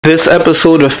This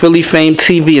episode of Philly Fame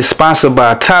TV is sponsored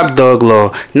by Top Dog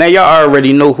Law. Now y'all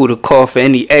already know who to call for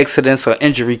any accidents or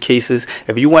injury cases.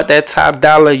 If you want that top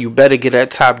dollar, you better get at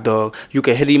Top Dog. You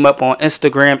can hit him up on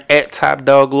Instagram at Top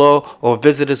Dog Law or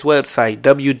visit his website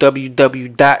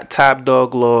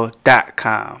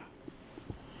www.topdoglaw.com.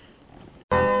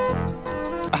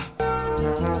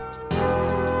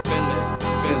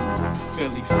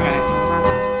 Philly Fame.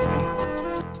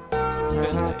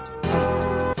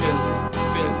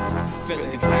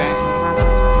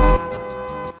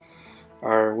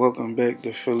 Alright, welcome back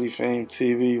to Philly Fame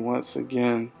TV once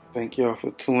again. Thank y'all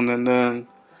for tuning in.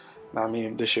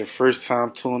 If this your first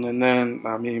time tuning in,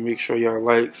 make sure y'all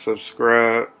like,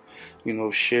 subscribe,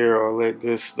 share, all that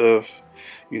good stuff.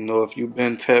 If you've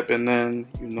been tapping in,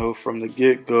 from the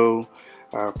get-go,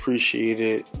 I appreciate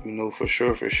it. For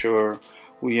sure.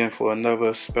 We in for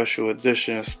another special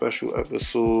edition, special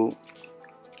episode.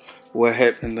 What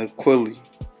happened to Quilly?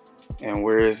 And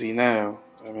where is he now?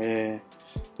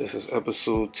 This is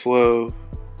episode 12.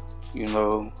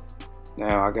 Now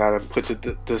I gotta put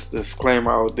this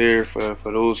disclaimer out there for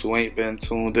those who ain't been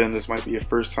tuned in. This might be your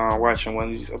first time watching one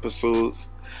of these episodes.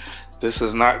 This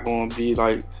is not gonna be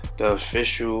like the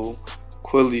official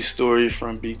Quilly story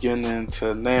from beginning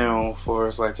to now, for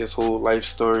as like his whole life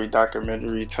story,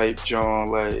 documentary type John.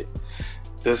 Like,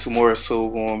 this more so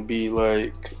gonna be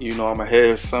like, I'ma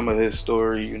have some of his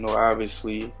story,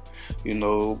 obviously.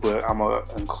 But I'm going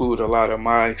to include a lot of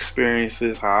my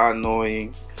experiences, how I know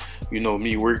him,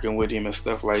 me working with him and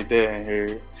stuff like that in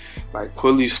here. Like,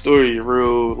 Quilly's story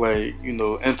real,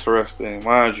 interesting,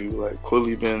 mind you. Like,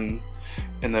 Quilly been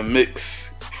in the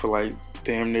mix for like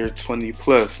damn near 20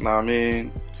 plus,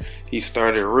 He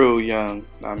started real young,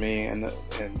 and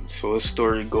so his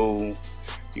story go,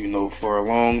 for a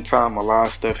long time. A lot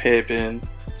of stuff happened,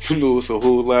 it's a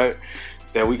whole lot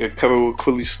that we could cover with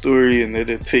Quilly's story, and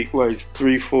it'll take like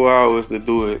 3-4 hours to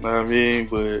do it, But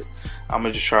I'm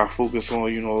gonna just try to focus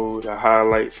on, the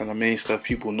highlights and the main stuff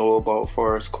people know about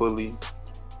far as Quilly.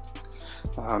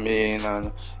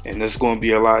 And it's gonna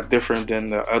be a lot different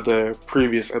than the other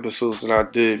previous episodes that I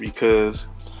did, because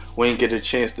we didn't get a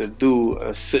chance to do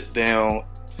a sit down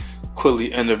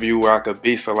Quilly interview where I could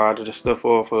base a lot of the stuff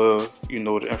off of,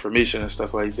 the information and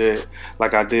stuff like that.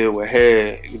 Like I did with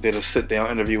Head, did a sit down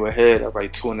interview with Head. That was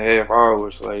like 2.5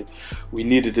 hours. Like, we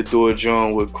needed to do a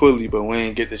John with Quilly, but we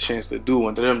didn't get the chance to do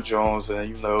one of them Johns.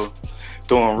 And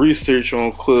doing research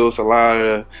on Quill's, a lot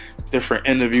of different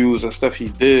interviews and stuff he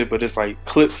did, but it's like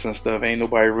clips and stuff. Ain't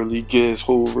nobody really get his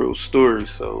whole real story.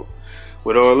 So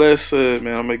with all that said,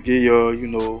 man, I'm gonna give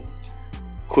y'all,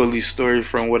 Quilly's story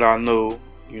from what I know.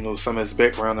 Some of his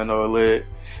background and all that,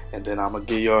 and then I'm gonna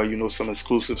give y'all, some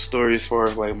exclusive stories as far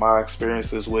as like my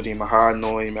experiences with him and how I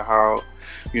know him and how,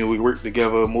 we worked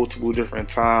together multiple different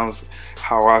times,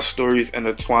 how our stories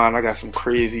intertwine. I got some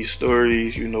crazy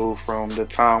stories, from the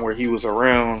time where he was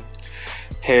around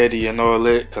Hattie and all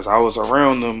that, because I was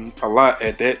around him a lot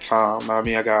at that time. I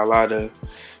got a lot of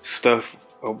stuff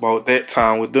about that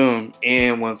time with them,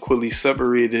 and when Quilly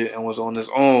separated and was on his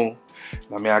own.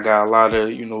 I got a lot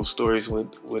of, stories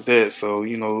with that. So,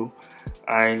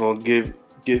 I ain't going to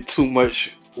get too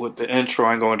much with the intro.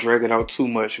 I ain't going to drag it out too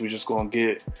much. We just going to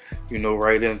get,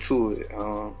 right into it.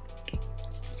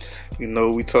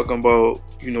 We talking about,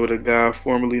 the guy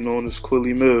formerly known as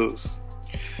Quilly Millz.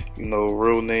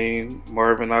 Real name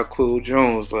Marvin Quill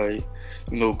Jones. Like,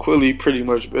 Quilly pretty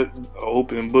much been an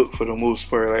open book for the most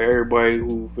part. Like, everybody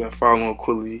who been following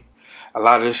Quilly, a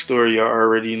lot of this story y'all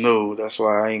already know. That's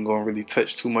why I ain't gonna really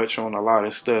touch too much on a lot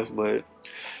of stuff. But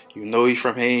he's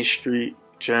from Haynes Street,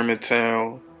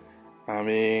 Germantown.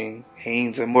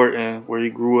 Haynes and Morton, where he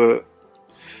grew up.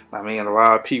 A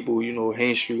lot of people,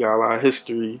 Haynes Street got a lot of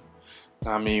history.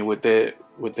 With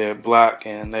that block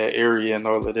and that area and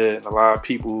all of that. And a lot of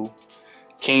people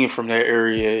came from that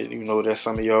area, that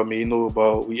some of y'all may know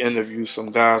about. We interviewed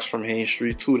some guys from Haynes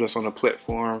Street too that's on the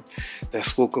platform that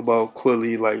spoke about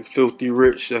Quilly, like Filthy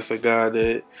Rich. That's a guy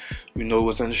that,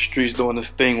 was in the streets doing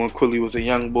this thing when Quilly was a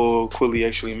young boy. Quilly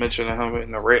actually mentioned him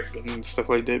in the rap and stuff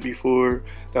like that before.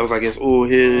 That was like his old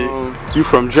head. You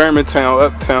from Germantown,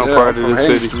 uptown part of the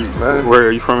city. Street, man. Where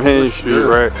you from Haynes Street,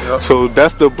 right? Yep. So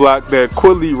that's the block that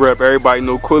Quilly rep. Everybody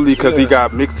know Quilly because he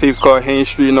got mixtapes called Haynes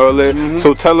Street and all that.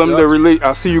 So tell them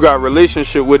I see you got a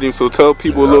relationship with him, so tell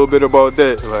people a little bit about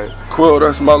that. Like, Quill,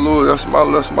 that's my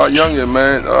youngin',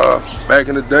 man. Back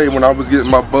in the day when I was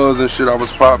getting my buzz and shit, I was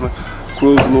popping.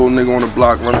 Quill's a little nigga on the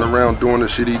block running around doing the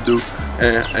shit he do.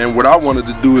 And what I wanted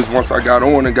to do is, once I got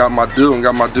on and got my deal and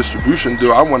got my distribution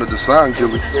deal, I wanted to sign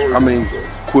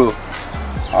Quill.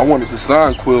 I wanted to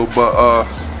sign Quill, but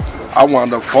I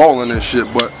wound up falling and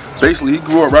shit. But basically he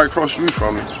grew up right across the street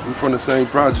from me. We from the same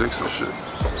projects and shit.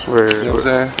 Word, you know what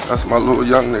I'm saying? That's my little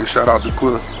young nigga. Shout out to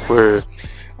Quilly. Word.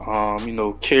 You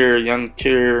know, young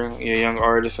young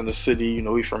artist in the city. You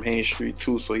know, he from Haines Street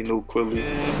too, so he know Quilly.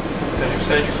 Cause you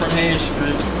said you from Haines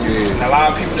Street. Yeah. And a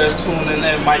lot of people that's tuning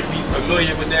in might be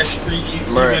familiar with that street, even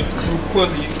through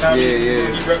Quilly. You know what I mean? You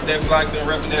know, he repped that block, been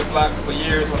repping that block for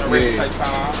years on the rap type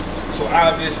time. So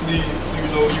obviously, you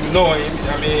know him.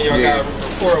 I mean, y'all got a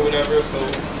rapport or whatever. So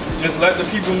just let the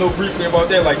people know briefly about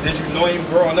that. Like, did you know him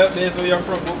growing up? Then so y'all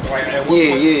from like at what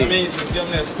point? I mean, just give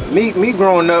them that stuff. Me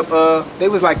growing up, they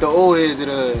was like the old heads of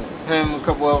him, a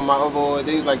couple of my other boys.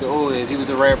 They was like the old heads. He was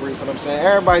a rapper. You know what I'm saying?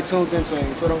 Everybody tuned into him.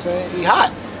 You feel what I'm saying? He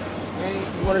hot. Man, he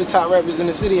one of the top rappers in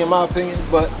the city, in my opinion.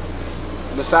 But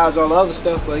besides all the other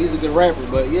stuff, but he's a good rapper.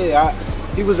 But yeah,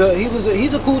 he's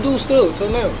a cool dude still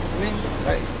till now. I mean,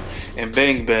 like. And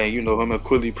Bang Bang, you know, him and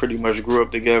Quilly pretty much grew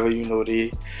up together. You know, they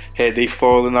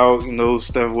falling out, you know,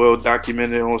 stuff well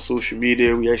documented on social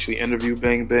media. We actually interviewed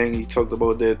Bang Bang. He talked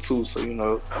about that too, so you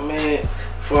know. I mean,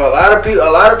 for a lot of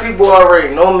people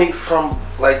already know me from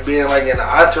like being like in the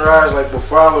entourage. Like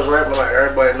before I was rapping, like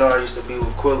everybody know I used to be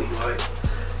with Quilly.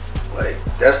 Like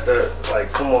that's the,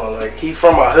 like, come on, like he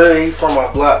from my hood, he from my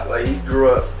block. Like he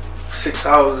grew up 6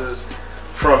 houses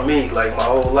from me, like my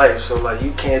whole life. So like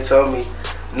you can't tell me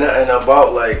nothing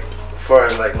about like as far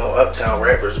as like no uptown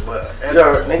rappers, but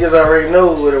niggas already knew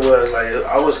what it was. Like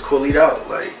I was Quilly'd out,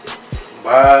 like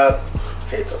Bob,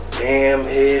 hit the damn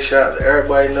headshot.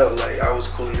 Everybody know, like I was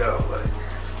Quilly'd out. Like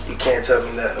you can't tell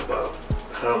me nothing about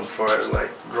him as far as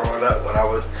like growing up when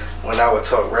I would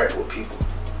talk rap with people.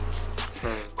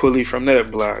 Quilly from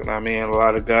that block. I mean, a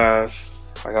lot of guys,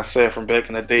 like I said, from back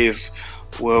in the days,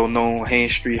 well-known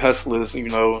Haines Street hustlers. You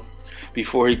know.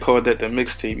 Before he called that the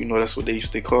mixtape, you know, that's what they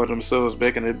used to call themselves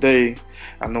back in the day.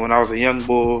 I know when I was a young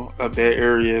boy up that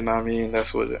area, and I mean,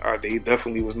 that's what they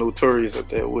definitely was notorious up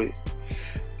that way.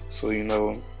 So, you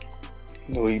know,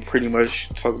 he pretty much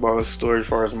talked about his story as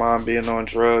far as mom being on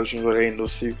drugs. You know, there ain't no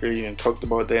secret. He talked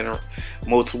about that in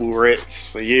multiple raps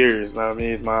for years. I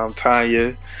mean, his mom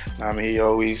Tanya. I mean, he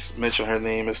always mentioned her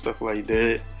name and stuff like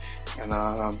that. And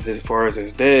as far as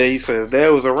his dad, he said his dad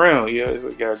was around. He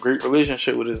got a great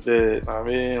relationship with his dad. I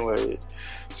mean, like,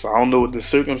 so I don't know what the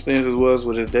circumstances was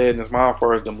with his dad and his mom as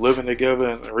far as them living together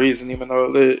and raising him and all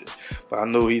that. But I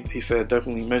know he said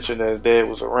definitely mentioned that his dad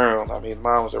was around. I mean, his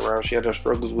mom was around. She had her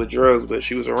struggles with drugs, but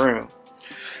she was around.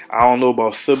 I don't know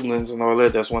about siblings and all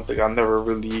that. That's one thing I never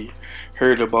really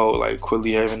heard about, like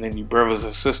Quilly having any brothers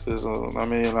or sisters. I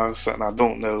mean, that's something I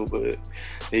don't know, but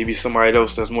maybe somebody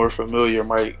else that's more familiar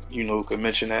might, you know, could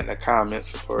mention that in the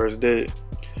comments as far as that.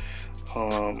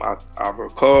 I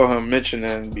recall him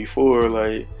mentioning before,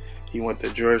 like, he went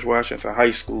to George Washington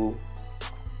High School.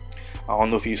 I don't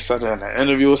know if he said that in an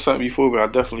interview or something before, but I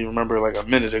definitely remember like a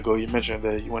minute ago he mentioned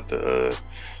that he went to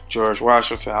George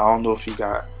Washington. I don't know if he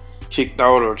got kicked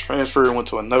out or transferred and went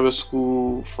to another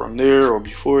school from there or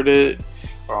before that.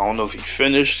 I don't know if he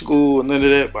finished school or none of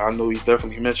that, but I know he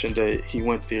definitely mentioned that he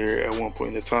went there at one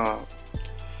point in time.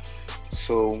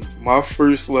 So my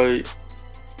first like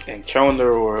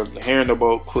encounter or hearing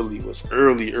about Quilly was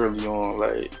early on,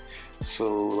 like,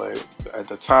 so like at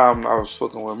the time I was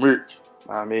fucking with Merc.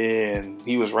 I mean,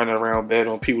 he was running around bad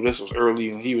on people. This was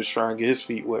early when he was trying to get his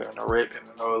feet wet in the rapping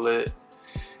and all that.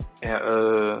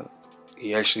 And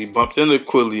he actually bumped into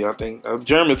Quilly, I think, up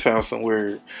Germantown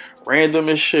somewhere. Random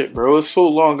as shit, bro. It's so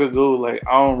long ago, like,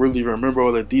 I don't really remember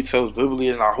all the details vividly,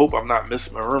 and I hope I'm not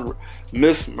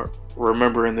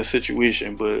misremembering the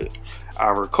situation, but I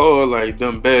recall, like,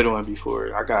 them bad on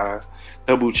before. I gotta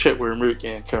double check with Merc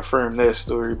and confirm that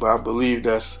story, but I believe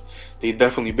they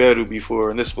definitely battled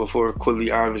before, and this before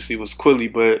Quilly obviously was Quilly,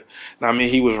 but I mean,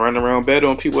 he was running around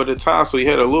battling people at the time, so he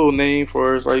had a little name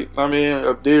for us, like, I mean,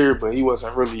 up there, but he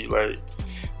wasn't really like,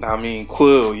 I mean,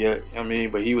 Quill yet. I mean,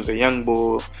 but he was a young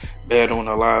boy battling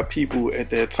a lot of people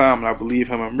at that time, and I believe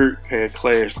him and Merc had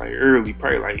clashed like early,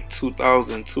 probably like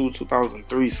 2002,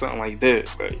 2003, something like that.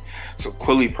 Like, so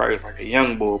Quilly probably was like a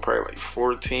young boy, probably like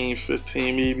 14,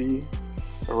 15 maybe,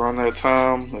 around that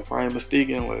time, if I ain't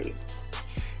mistaken. Like,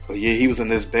 but yeah, he was in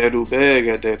this battle bag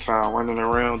at that time, running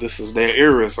around. This is their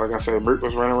era. So like I said, Merc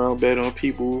was running around battling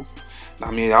people. I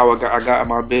mean, I got in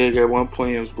my bag at one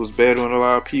point and was battling a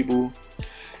lot of people.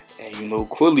 And you know,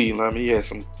 Quilly, I mean, he had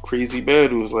some crazy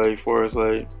battles, like, far as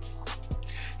like,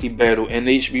 he battled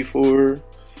NH before.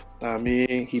 I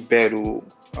mean, he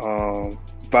battled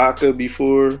Vodka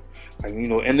before. Like, you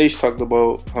know, NH talked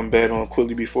about him battling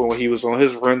Quilly before when he was on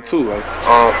his run too. Like,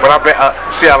 but I bet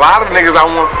see a lot of niggas I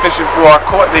went fishing for, I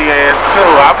caught their ass too.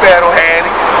 I battled Hattie,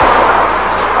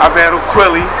 I battled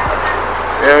Quilly.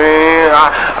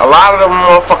 A lot of them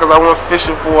motherfuckers I went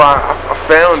fishing for, I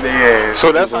found their ass.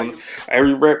 So that's on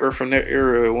every rapper from that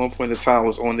era at one point in time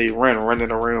was on their run,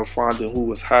 running around finding who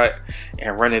was hot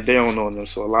and running down on them.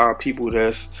 So a lot of people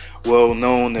that's well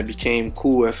known that became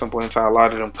cool at some point in time, a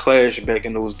lot of them clashed back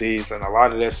in those days, and a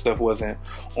lot of that stuff wasn't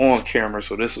on camera.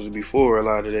 So this was before a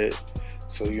lot of that.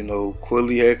 So you know,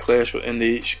 Quilly had clashed with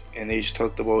NH. NH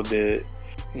talked about that.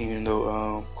 And, you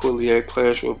know, Quilly had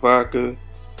clashed with Vodka.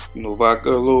 You know, Vodka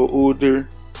a little older.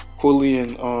 Quilly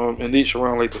and NH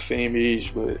around like the same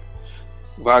age, but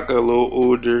Vodka a little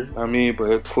older. I mean,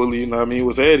 but Quilly, you know what I mean,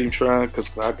 was at him trying because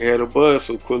Vodka had a buzz,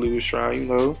 so Quilly was trying, you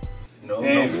know.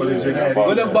 No footage of that.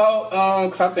 What about,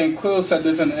 because I think Quill said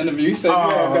this in the interview. He said,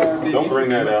 don't bring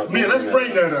that up. Yeah, let's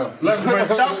bring that up.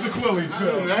 Shouts to Quilly,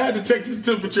 too. I had to check his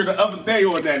temperature the other day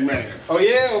on that man. Oh,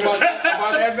 yeah? About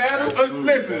that battle?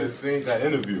 Listen. Seen that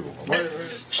interview.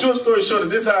 Short story short,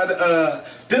 this how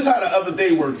the other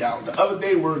day worked out. The other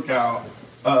day workout,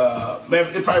 man,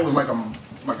 it probably was like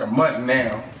a month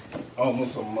now.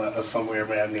 Almost a month or somewhere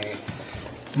around there.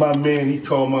 My man, he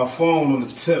called my phone on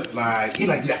the tip line. He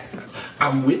like, yeah,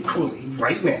 I'm with Quilly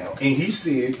right now. And he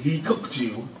said he cooked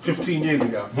you 15 years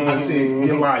ago. I said,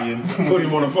 you're lying. Put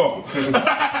him on the phone.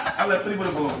 I let put him on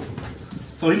the phone.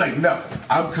 So he like, no,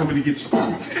 I'm coming to get you.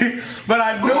 But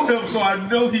I know him, so I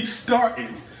know he's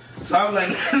starting. So I'm like,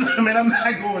 listen, man, I'm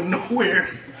not going nowhere.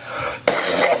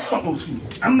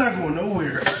 I'm not going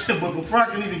nowhere. But before I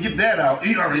can even get that out,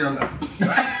 he already on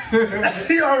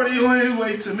he already on his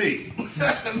way to me.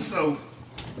 So,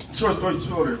 short story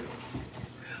shorter,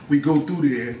 we go through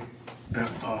there,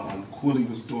 and Quilly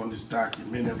was doing this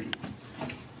documentary.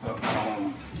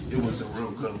 It was a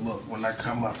real good look. When I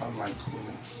come up, I'm like,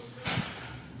 Quilly,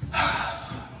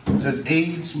 does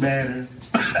age matter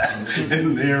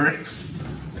in lyrics?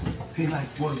 He like,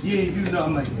 well, yeah, you know.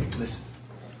 I'm like, listen,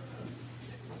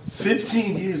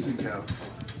 15 years ago,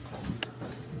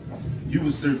 you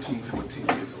was 13, 14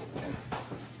 years old, man.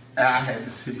 And I had the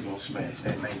city on smash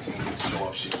at 19 to show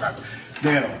off shit. Right?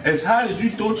 Now, as high as you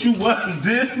thought you was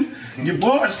then, your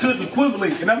bars couldn't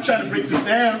equivalent. And I'm trying to break this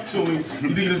down to him.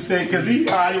 You think it's saying, because he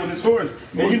high on his horse.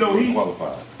 And you know, he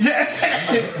qualified. Yeah.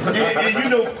 and you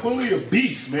know, Quilly a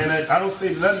beast, man. I don't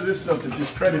say none of this stuff to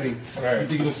discredit him. Right. You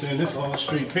think I'm saying this all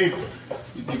straight paper.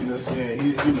 You think I'm saying,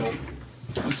 you know.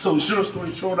 So short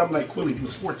story short, I'm like, Quilly, he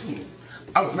was 14.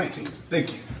 I was 19.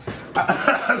 Thank you.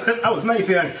 I said, I was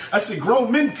 19. I said,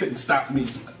 grown men couldn't stop me.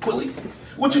 Quilly,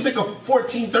 what you think a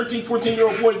 13,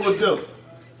 14-year-old boy gonna do?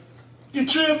 You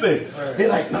tripping. Right. They're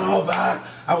like, no, Bob,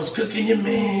 I was cooking your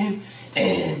man,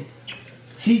 and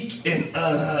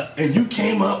and you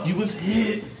came up, you was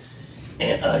hit,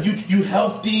 and you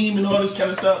helped him and all this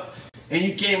kind of stuff. And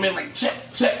you came in like, check.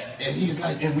 And he's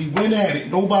like, and we went at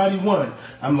it. Nobody won.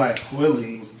 I'm like,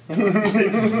 Quilly.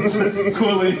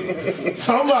 Quilly.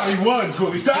 Somebody won,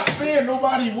 Quilly. Stop saying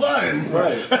nobody won.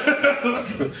 Right.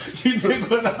 You dig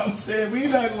what I'm saying? We're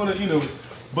not going to, you know.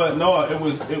 But no, it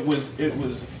was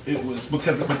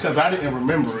because I didn't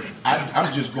remember it.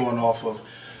 I'm just going off of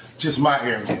just my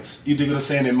arrogance. You dig what I'm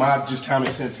saying? And my just common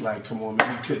sense, like, come on,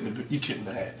 man, you couldn't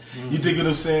have had. You dig what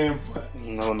I'm saying?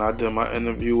 You know, when I did my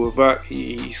interview with Vok,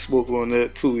 he spoke on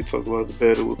that too. He talked about the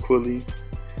battle with Quilly.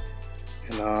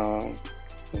 And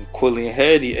Quilly and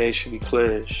Hattie actually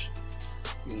clashed,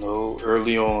 you know,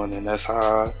 early on. And that's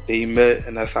how they met,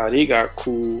 and that's how they got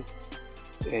cool.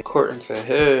 And Cortington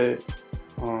had,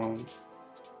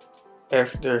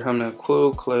 after him and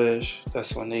Quill clash,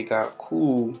 that's when they got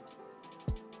cool.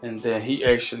 And then he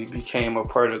actually became a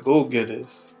part of Go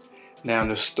Getters. Now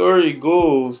the story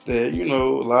goes that, you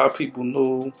know, a lot of people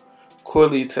know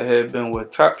Quilly to have been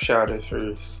with Top Shot at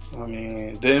first. I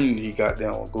mean, then he got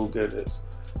down with Go Getters.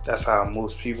 That's how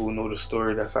most people know the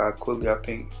story. That's how Quilly, I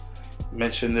think,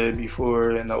 mentioned it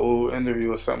before in the old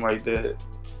interview or something like that.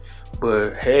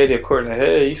 But according to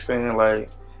Head, he's saying like,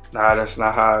 nah, that's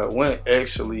not how it went.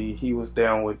 Actually, he was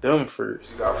down with them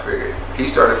first. I figured he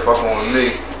started fucking with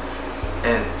me.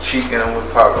 And Cheek and him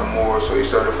was popping more, so he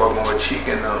started fucking with Cheek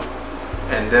and them.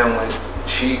 And then when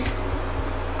Cheek,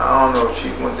 I don't know if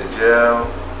Cheek went to jail,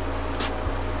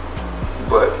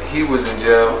 but he was in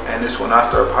jail, and this when I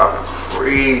started popping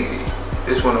crazy.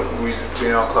 This when we was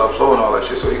being on Club Flow and all that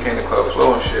shit, so he came to Club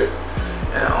Flow and shit.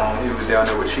 And he was down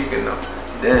there with Cheek and them.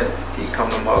 Then he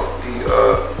come to my,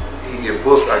 he get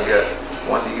booked, I guess.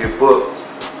 Once he get booked,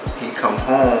 he come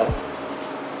home,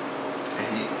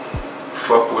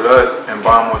 fuck with us and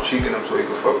buy more Cheek in him so he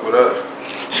could fuck with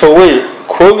us. So wait,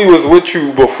 Quilly was with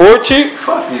you before Cheek?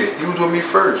 Fuck yeah, he was with me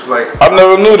first. Like I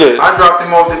never knew that. I dropped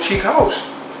him off the Cheek house.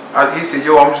 He said,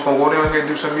 yo, I'm just gonna go down here and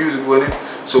do some music with him.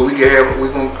 so we can have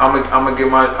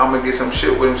I'm gonna get some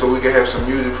shit with him so we can have some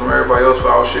music from everybody else for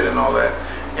our shit and all that.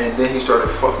 And then he started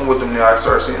fucking with them. Then I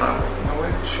started seeing, I'm like, you know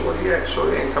where Shorty at?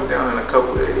 Shorty ain't come down in a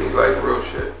couple days, like real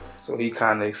shit. So he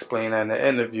kind of explained that in the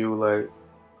interview, like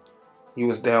he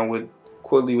was down with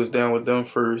Quilly was down with them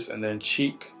first, and then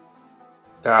Cheek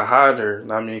got hotter.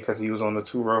 I mean, because he was on the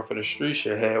Too Raw for the Street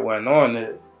shit, had went on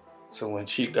it. So when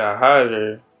Cheek got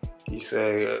hotter, he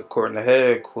said, according to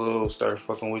Head, Quill started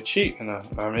fucking with Cheek, you know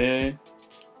what I mean?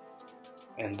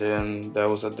 And then there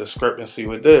was a discrepancy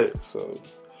with that. So,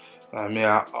 I mean,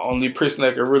 only person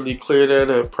that could really clear that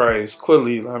up probably is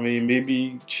Quilly. I mean,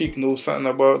 maybe Cheek knew something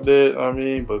about that, I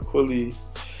mean, but Quilly,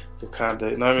 the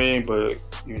contact, you know what I mean? But,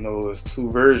 you know, it's two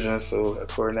versions, so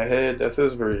according to Head, that's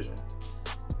his version.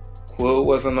 Quill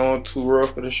wasn't on Too Raw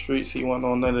for the Streets, he wasn't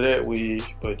on none of that weed,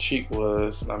 but Cheek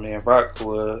was, I mean, Vodka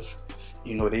was.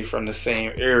 You know, they from the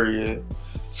same area.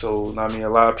 So, I mean, a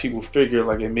lot of people figure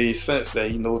like it made sense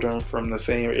that he know them from the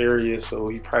same area, so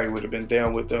he probably would have been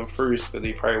down with them first, because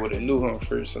they probably would have knew him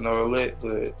first and all that.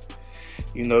 But,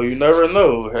 you know, you never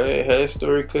know. Head's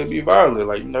story could be violent,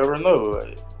 like, you never know.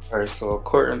 Like, all right, so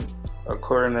according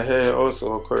to Head,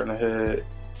 also according to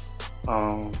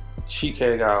Head, Cheek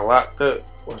had got locked up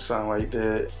or something like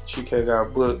that. Cheek had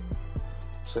got booked.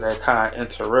 So that kind of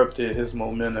interrupted his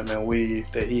momentum and weed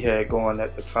that he had going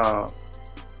at the time.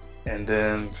 And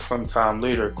then sometime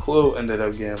later, Quill ended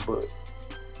up getting booked.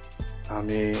 I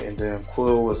mean, and then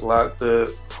Quill was locked up,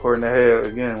 according to Head,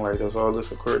 again, like there's all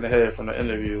this according to Head from the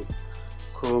interview.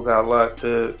 Quill got locked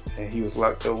up, and he was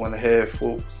locked up when the Head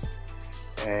folks.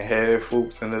 And Head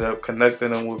folks ended up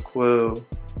connecting him with Quill.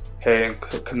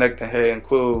 Connecting Head and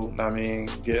Quill, I mean,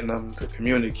 getting them to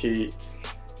communicate.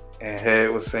 And Head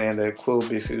was saying that Quill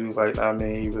basically was like, I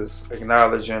mean, he was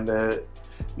acknowledging that,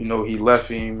 you know, he left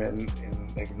him and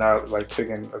like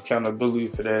taking accountability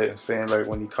for that and saying like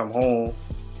when he come home,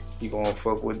 he gonna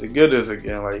fuck with the Gitters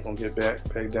again, like he gonna get back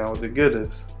down with the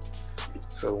Gitters.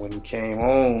 So when he came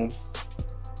home,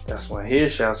 that's when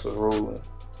headshots was rolling.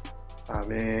 I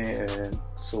mean, and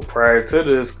so prior to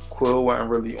this, Quill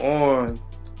wasn't really on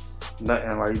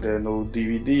nothing like that, no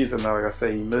DVDs, and like I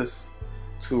say, he missed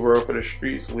Too Raw for the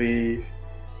Streets weed.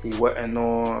 He wasn't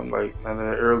on like none of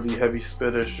the early heavy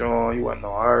spitters joint. He wasn't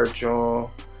on our joint.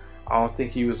 I don't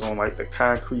think he was on like the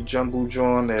Concrete Jungle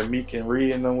joint that Meek and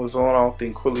Reed and them was on. I don't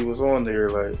think Quilly was on there.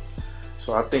 Like,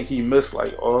 so I think he missed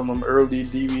like all them early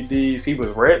DVDs. He was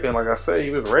rapping, like I said,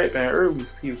 he was rapping early.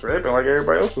 He was rapping like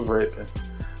everybody else was rapping.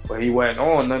 But he wasn't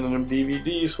on none of them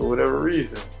DVDs for whatever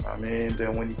reason. I mean,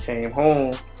 then when he came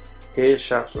home,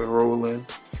 headshots were rolling.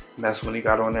 And that's when he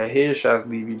got on that Headshots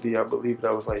DVD. I believe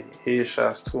that was like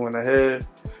Headshots 2 and a half.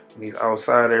 And he's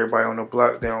outside, everybody on the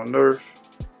block down North.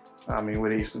 I mean, where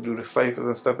they used to do the ciphers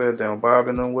and stuff at, down Bob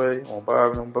and them way, on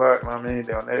Bob and them block, I mean,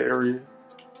 down that area.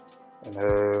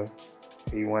 And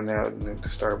he went out and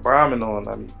started bombing on.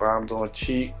 I mean, bombed on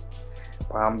Cheek,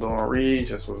 bombed on Reed,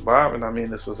 just was bombing. I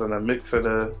mean, this was in a mix of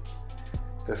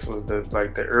this was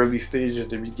the early stages,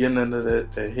 the beginning of the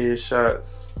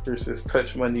Headshots versus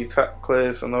Touch Money Top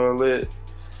Class and all that.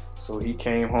 So he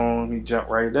came home, he jumped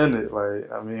right in it,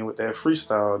 like, I mean, with that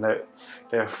freestyle.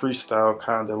 That freestyle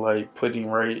kind of like put him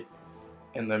right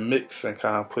in the mix and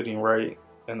kind of put him right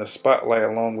in the spotlight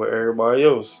along with everybody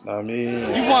else. I mean,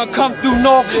 you wanna come through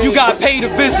North, you gotta pay to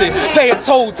visit. Pay a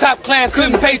toll, top class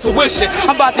couldn't pay tuition.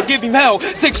 I'm about to give him hell,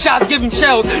 6 shots, give him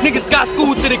shells. Niggas got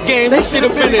schooled to the game, they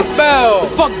should've been it.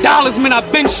 Fuck dollars, man, I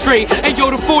been straight. And yo,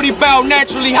 the 40 barrel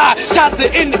naturally hot. Shots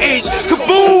at NH,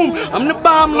 kaboom! I'm the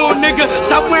bomb, little nigga.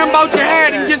 Stop worrying about your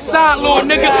head and get signed, little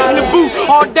nigga. In the booth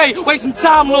all day, wasting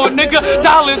time, little nigga.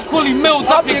 Dollars, Quilly Millz,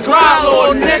 up your grind,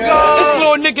 little nigga. This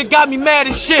little nigga got me mad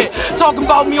as shit. Talking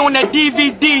about me on that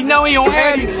DVD, now he on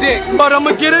Hattie dick. But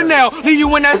I'ma get it now, leave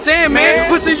you in that sand, man.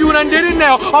 Pussy, you done did it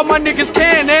now, all my niggas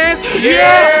can ass.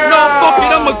 Yeah, no, fuck it,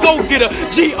 I'ma go get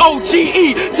her.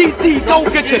 G-O-G-E-T-T, go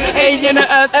get ya. A and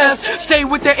a S-S, stay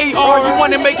with the A-R, you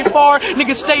wanna make it far,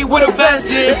 nigga stay with a vest.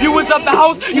 If you was up the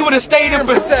house, you would've stayed in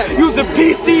protect. You's a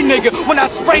PC nigga, when I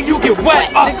spray you get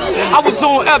wet. I was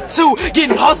on F2,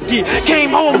 getting husky. Came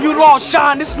home, you lost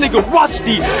shine, this nigga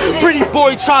rusty. Pretty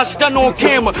boy trying to stun on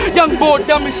camera. Young boy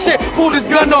dumb as shit, pulled his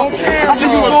gun on camera. I see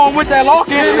you going with that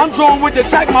lock-in, I'm drawing with the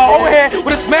tech. My old head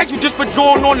would've smacked you just for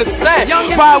drawing on the set.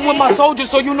 Riding with my soldiers,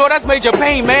 so you know that's major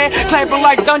pain, man. Clapping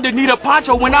like thunder, need a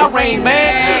poncho when I rain,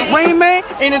 man. Rain, man,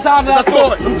 ain't as hard as I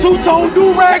thought. Them two-tone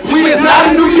do-rags, we is not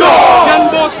in New York.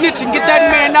 Young boy snitching, get that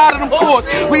man out of them courts.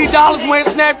 Reed dollars wearing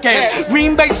Snapcats,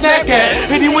 Green Bay Snapcats.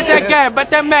 Hit him with that gap,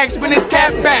 bet that Max spin his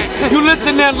cap back. You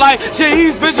listening like, shit,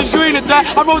 he's vicious, you ain't a that.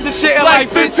 I wrote this shit in like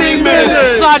 15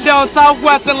 minutes. Slide down south.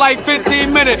 Southwest in like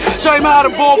 15 minutes. Show him how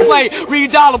the ball play.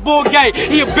 Reed Dollar, bull gay.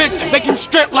 He a bitch, make him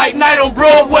strip like Night on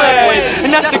Broadway.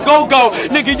 And that's the go-go.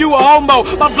 Nigga, you a homo.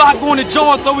 My block going to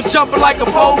join, so it's jumping like a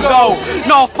pogo.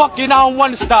 No, fuck it, I don't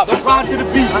want to stop. Rhyme to the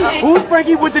beat. Who's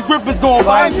Frankie with the grippers going?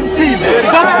 Buy him some tea.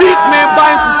 Fuck beats, man,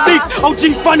 buy him some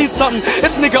sneaks. OG funny something.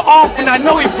 This nigga off and I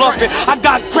know he bluffing. I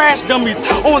got crash dummies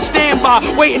on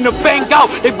standby, waiting to bang out.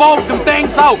 They balled them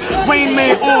things out. Rain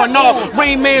Man on, off,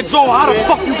 Rain Man draw. How the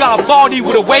fuck you got a body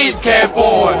with a wave cap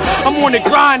on? I'm on the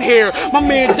grind here. My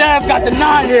man Dav got the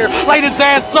 9 here. Light his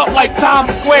ass up like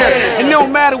Times Square. And it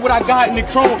don't matter what I got in the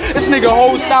chrome. This nigga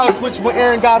whole style switch when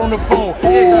Aaron got on the phone.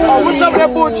 Oh, what's up,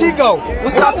 that boy Chico?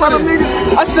 What's up with him,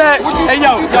 nigga? I said, hey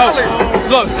yo,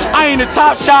 look, I ain't a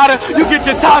top shotter. You get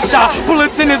your top shot.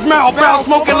 Bullets in his mouth, brown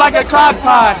smoking like a crock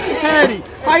pot. Patty.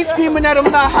 I screaming at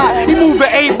him not hot. He moving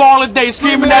 8 ball a day,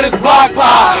 screaming at his block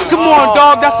pie. Come on,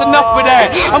 dog, that's enough of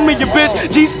that. I'm in your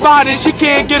bitch, G-spotted, she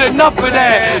can't get enough of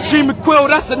that. Streaming Quill,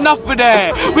 that's enough of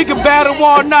that. We can battle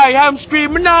all night, have him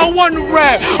screaming, I don't want to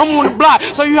rap. I'm on the block,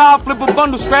 so you how I flip a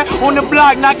bundle strap. On the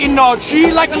block, knocking all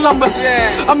tree like a lumber.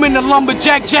 I'm in the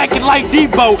lumberjack jacket like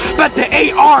Debo. Bet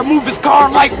the AR, move his car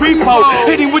like Repo.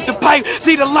 Hit him with the pipe,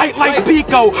 see the light like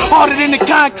Pico. Harder than the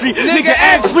concrete, nigga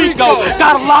ask Rico.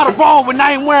 Got a lot of raw when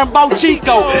I ain't wearing about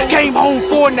Chico. Came home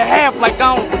 4.5 like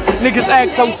I don't. Niggas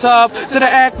act so tough, so the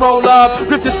act roll up.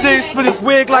 Grip the 6, split his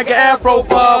wig like an afro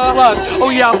puff. Plus, oh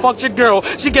yeah, I fucked your girl.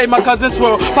 She gave my cousin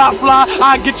twirl. Pop fly,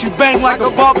 I get you banged like a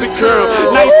bumpy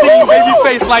girl. 19, baby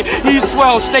face like he's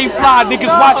swell. Stay fly,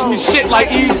 niggas watching me shit like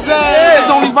he's It's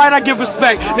only right I give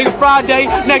respect. Nigga Friday,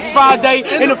 next Friday,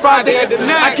 and the Friday at the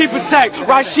next. I keep it tack.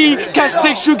 Rashid, catch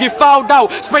 6, you get fouled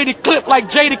out. Spray the clip like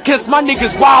Jada Kiss, my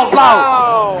niggas wild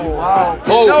loud.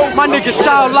 Oh, my niggas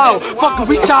shout loud. Fuckin'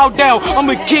 we shout down. I'm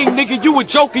a king, nigga, you a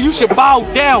joker, you should bow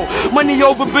down. Money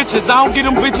over bitches, I don't get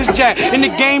them bitches jack. In the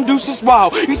game, deuces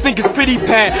wild. You think it's pity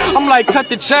pat. I'm like, cut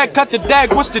the check, cut the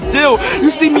dag, what's the deal?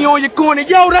 You see me on your corner,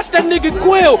 yo, that's that nigga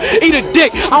Quill. Eat a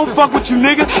dick, I don't fuck with you,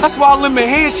 nigga. That's why I limit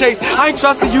handshakes. I ain't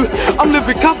trusting you, I'm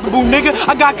living comfortable, nigga.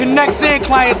 I got connects and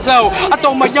clientele. I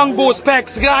throw my young boys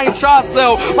packs, I ain't try to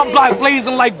sell. My block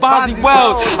blazing like Bonzie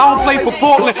Wells. I don't play for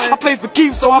Portland, I play for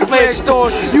Keith, so I play extortion.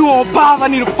 You on bars, I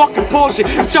need a fucking portion.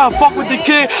 You try to fuck with the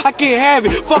kid, I can't have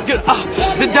it. Fuck it,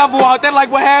 the devil out there like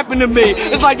what happened to me.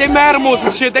 It's like they mad at me or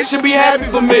some shit, they should be happy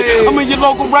for me. I'm in your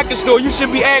local record store, you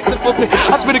should be asking for me.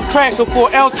 I spit a crack, so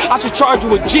for else, I should charge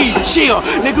you a G. Chill,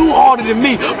 nigga, who harder than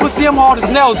me? Pussy, I'm hard as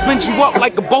nails, bend you up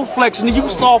like a Bowflex, and you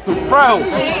soft and frail.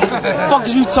 Fuck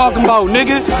is you talking about,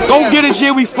 nigga? Go get it,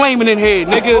 shit, we flaming in here,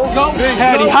 nigga.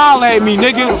 Hattie, holla at me,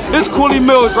 nigga. It's Quilly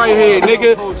Millz right here,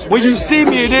 nigga. When you see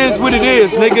me, it is what it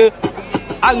is, nigga.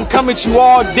 I can come at you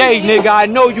all day, nigga. I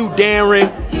know you, Darren.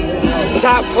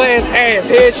 Top class ass,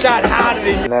 headshot hotter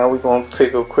than you. Now we're going to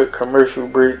take a quick commercial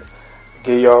break.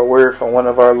 Give y'all a word from one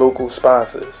of our local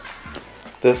sponsors.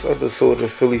 This episode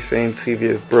of Philly F.A.M.E TV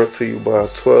is brought to you by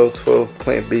 1212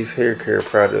 plant-based hair care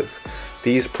products.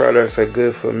 These products are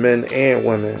good for men and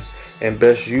women and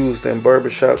best used in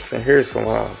barbershops and hair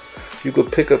salons. You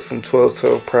could pick up some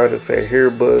 1212 products at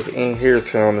Hairbuzz and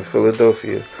Hairtown in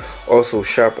Philadelphia. Also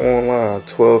shop online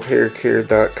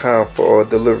 12haircare.com for all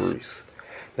deliveries.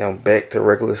 Now back to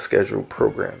regular scheduled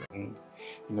programming. You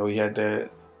know, he had that,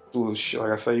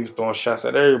 like I said, he was throwing shots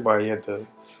at everybody. He had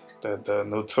the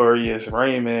notorious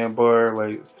Rain Man bar,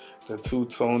 like the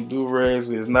two-tone do-rags.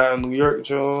 We was not in New York,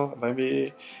 Joe. I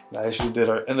mean, I actually did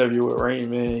our interview with Rain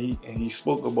Man, and he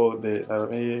spoke about that. I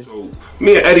mean, so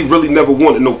me and Eddie really never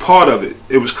wanted no part of it.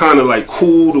 It was kind of like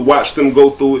cool to watch them go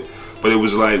through it, but it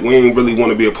was like we ain't really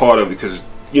want to be a part of it because,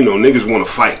 you know, niggas want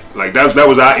to fight. Like that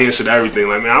was our answer to everything.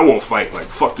 Like, man, I won't fight. Like,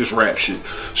 fuck this rap shit.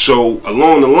 So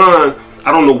along the line,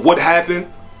 I don't know what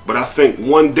happened, but I think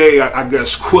one day I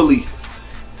guess Quilly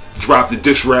dropped a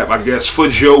diss rap, I guess, for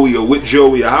Joey or with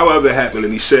Joey or however it happened,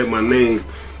 and he said my name,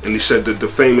 and he said the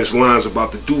famous lines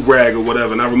about the do-rag or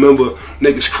whatever, and I remember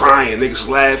niggas crying, niggas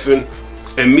laughing,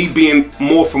 and me being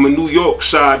more from a New York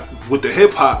side with the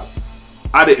hip-hop,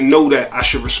 I didn't know that I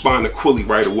should respond to Quilly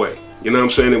right away. You know what I'm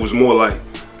saying? It was more like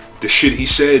the shit he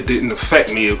said didn't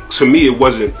affect me. To me, it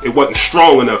wasn't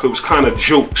strong enough. It was kind of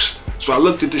jokes. So I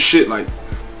looked at the shit like,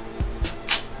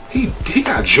 he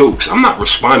got jokes. I'm not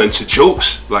responding to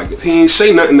jokes. Like, he ain't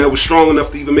say nothing that was strong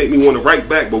enough to even make me want to write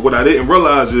back. But what I didn't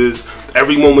realize is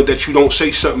every moment that you don't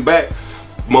say something back,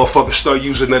 motherfuckers start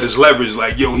using that as leverage.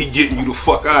 Like, yo, he getting you the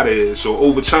fuck out of here. So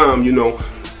over time, you know,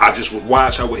 I just would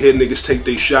watch. I would hear niggas take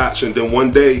their shots. And then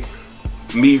one day,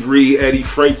 me, Reed, Eddie,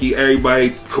 Frankie,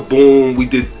 everybody, kaboom, we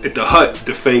did at the Hut,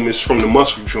 the famous From the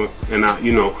Muscle joint. And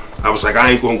I was like,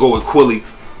 I ain't gonna go with Quilly.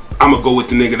 I'm gonna go with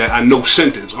the nigga that I know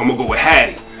sentence. I'm gonna go with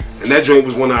Hattie. And that joint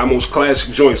was one of our most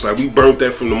classic joints. Like, we burnt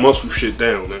that from the muscle shit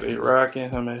down, man. They rocking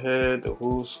him and Head, the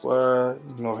whole squad.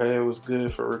 You know, Head was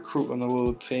good for recruiting a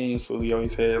little team, so he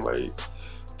always had like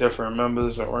different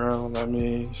members around. I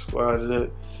mean, squadded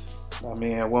it. I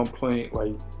mean, at one point,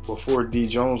 like before D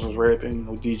Jones was rapping, you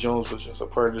know, D Jones was just a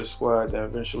part of the squad. Then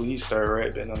eventually he started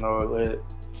rapping and all that.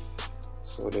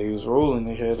 So they was rolling.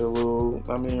 They had a little,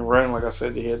 I mean, run. Like I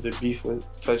said, they had the beef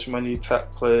with Touch Money,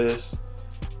 Top Class.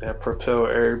 That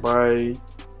propelled everybody,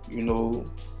 you know,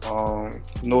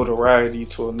 notoriety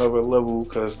to another level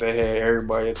because they had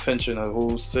everybody attention, the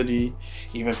whole city,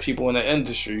 even people in the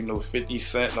industry, you know, 50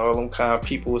 Cent and all them kind of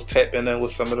people was tapping in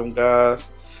with some of them guys.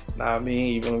 Know what I mean?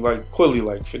 Even like Quilly,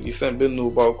 like 50 Cent been knew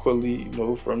about Quilly, you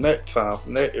know, from that time,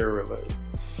 from that era, like.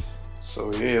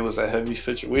 So yeah, it was a heavy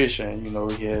situation, you know.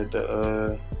 He had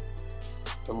the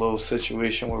little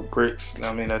situation with Bricks, you know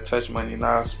what I mean, that Touch Money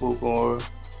now spoke on.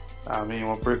 I mean,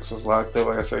 when Bricks was locked up,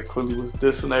 like I said, Quilly was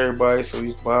dissing everybody, so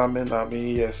he's bombing. I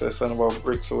mean, he had said something about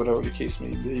Bricks or whatever the case may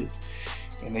be.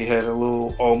 And they had a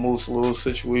little, almost a little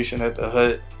situation at the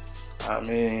hut. I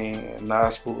mean, and I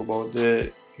spoke about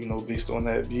that, you know, based on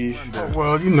that beef.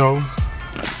 Well, you know,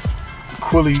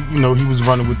 Quilly, you know, he was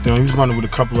running with them. He was running with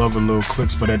a couple other little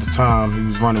cliques, but at the time, he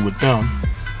was running with them.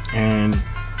 And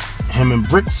him and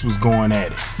Bricks was going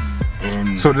at it.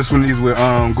 And so this when he's with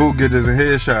go-getters and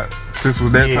headshots. This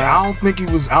was that time? I don't think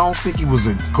he was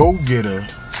a go-getter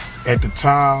at the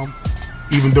time.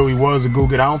 Even though he was a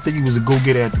go-getter, I don't think he was a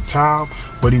go-getter at the time,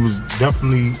 but he was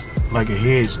definitely like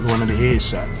one of the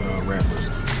headshot rappers.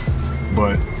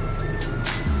 But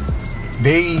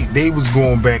they was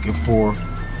going back and forth,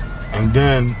 and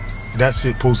then that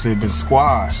shit supposed to have been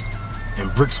squashed,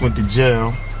 and Bricks went to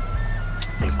jail,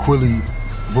 and Quilly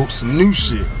wrote some new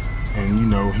shit. And you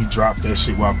know, he dropped that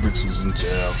shit while Bricks was in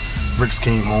jail. Bricks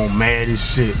came home mad as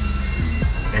shit.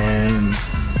 And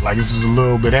like this was a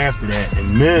little bit after that.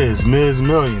 And Millz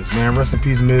Millions, man, rest in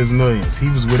peace Millz Millions. He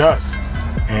was with us.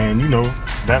 And you know,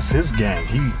 that's his gang.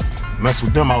 He messed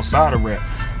with them outside of rap.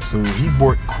 So he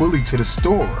brought Quilly to the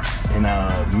store. And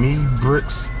me,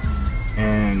 Bricks,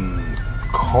 and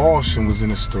Caution was in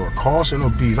the store. Caution or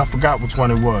Bees, I forgot which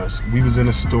one it was. We was in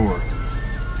the store.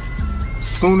 As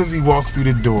soon as he walked through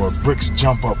the door, Bricks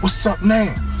jump up. What's up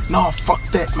now? Nah, fuck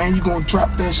that, man. You gonna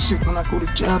drop that shit when I go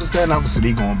to jail, this, that, and other. So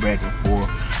they going back and forth.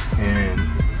 And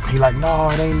he like, no,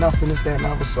 it ain't nothing, this, that, and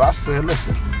other. So I said,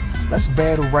 listen, let's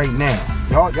battle right now.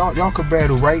 Y'all could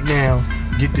battle right now,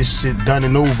 get this shit done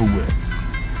and over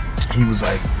with. He was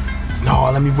like, no,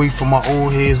 let me wait for my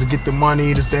old heads to get the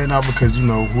money, this, that, and other. Because, you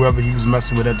know, whoever he was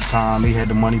messing with at the time, he had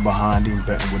the money behind him,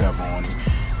 betting whatever on him.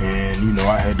 And, you know,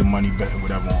 I had the money betting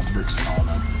whatever on Bricks and all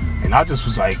that. And I just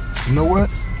was like, you know what?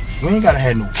 We ain't gotta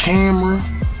have no camera.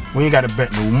 We ain't gotta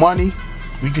bet no money.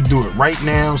 We could do it right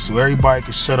now so everybody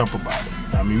can shut up about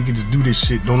it. I mean, we could just do this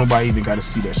shit. Don't nobody even gotta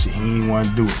see that shit. He ain't want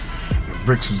to do it. And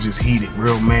Bricks was just heated,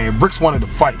 real mad. Bricks wanted to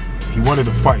fight. He wanted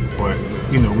to fight, but,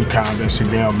 you know, we calmed that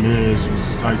shit down. Millz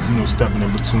was, like, you know, stepping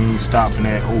in between, stopping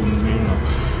that, holding, you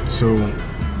know. So,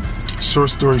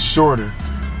 short story shorter,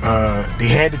 they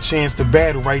had the chance to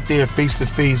battle right there, face to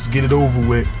face, get it over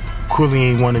with. Quilly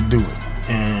ain't want to do it.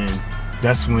 And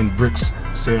that's when Bricks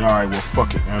said, all right, well,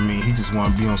 fuck it. I mean, he just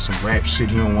want to be on some rap shit.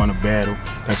 He don't want to battle.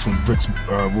 That's when Bricks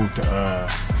wrote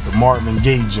the Marvin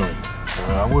Gaye joint.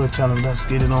 I would tell him, let's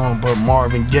get it on, but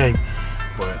Marvin Gaye.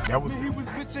 But that was...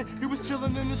 He was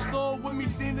chilling in the store with me,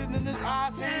 seeing it in his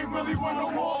eyes. He ain't really want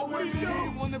to war with me. He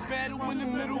didn't want to battle in the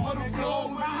middle of the floor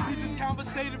with me. He just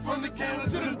conversated from the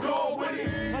counter to the door with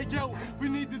me. Like, yo, we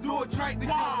need to do a track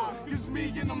together. Cause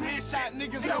me and them headshot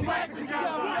niggas are whack together.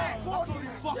 I told him,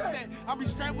 fuck that. I be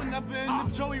strapped whenever, and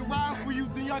if Joey rhymes for you,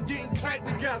 then y'all getting clapped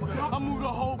together. I moved a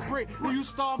whole brick, and you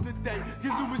starved today.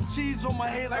 Cause it was cheese on my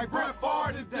head like Brett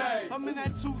Favre today. I'm in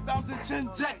that 2010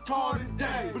 Jack car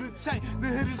today. With a tank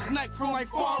that hit his neck from like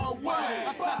far away.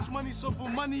 I touch money, so for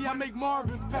money I make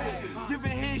Marvin pay.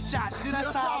 Giving headshots, shit,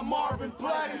 that's how Marvin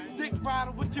play. Dick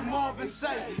rider, what can Marvin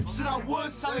say? Shit, I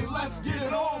would say, let's get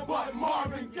it on, but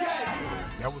Marvin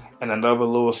Gaye. And another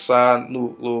little side,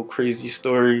 little crazy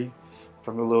story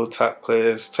from the little Top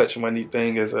Class Touch Money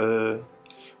thing is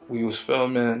we was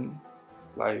filming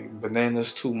like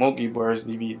Bananas 2 Monkey Bars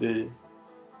DVD.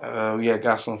 We had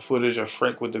got some footage of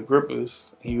Frank with the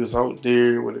grippers. He was out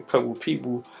there with a couple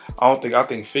people. I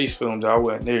think Face filmed it. I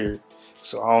wasn't there,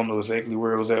 so I don't know exactly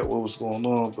where it was at, what was going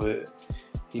on, but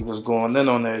he was going in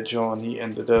on that joint. He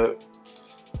ended up,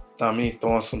 I mean,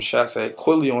 throwing some shots at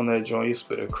Quilly on that joint. He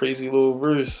spit a crazy little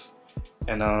verse,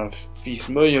 and Feast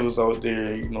Million was out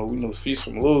there. You know, we know Feast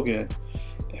from Logan,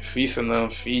 and Feast and them,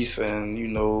 Feast and, you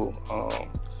know,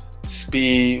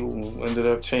 Speed, who ended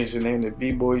up changing the name to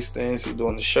B-Boy Stance. He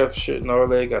doing the chef shit and all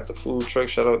that. Got the food truck.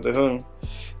 Shout out to him.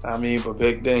 I mean, but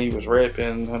back then he was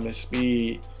rapping. Him and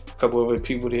Speed, a couple other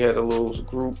people. They had a little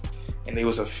group, and they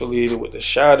was affiliated with the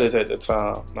Shotters at the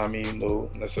time. I mean, you know,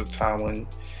 that's a time when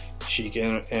Cheek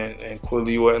and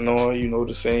Quilly wasn't on, you know,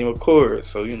 the same accord.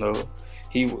 So you know,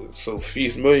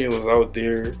 Feast Million was out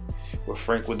there with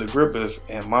Frank with the Grippers,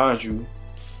 and mind you,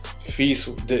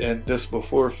 Feast didn't this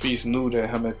before Feast knew that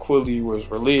him and Quilly was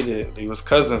related. They was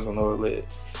cousins and all that.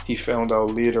 He found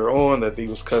out later on that they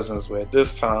was cousins, but at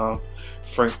this time,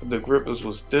 Frank with the Grippers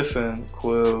was dissing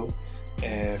Quill,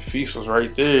 and Feast was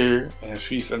right there, and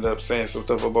Feast ended up saying some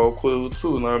stuff about Quill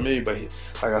too, you know what I mean? But he,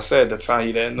 like I said, at the time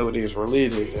he didn't know they was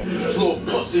related. This little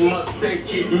pussy must think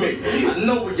he me. I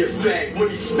know what you fag when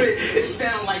he spit. It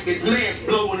sound like his man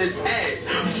blowing his ass.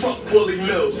 Fuck Quilly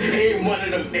Millz. He ain't one of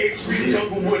them apes.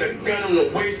 Jungle with a gun on the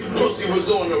waist. Pussy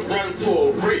was on the run for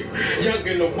a rape. Young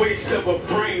in the waist of a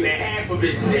brain and half of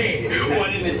it dead. One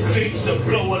in his face to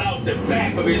blow it out the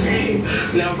back of his head.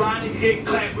 Now Ronnie get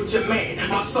clapped with your man.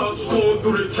 My stars going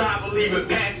through the driver, leaving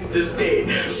passengers dead.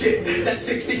 Shit, that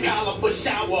 60 caliber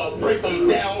shower break them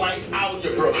down like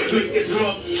algebra. Make his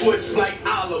mug twist like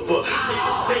Oliver.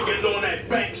 Niggas singing on that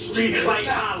back street like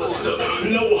Hollister.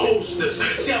 No hostess.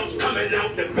 Shells coming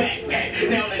out the backpack.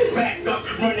 Now they back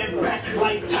up, running back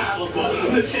like Tolliver.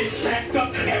 Let's say back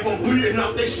up, have them bleeding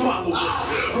out they swallowers.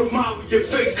 Remodel your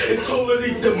face and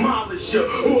totally demolish you.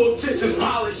 Morticians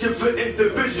polish you for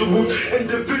individuals.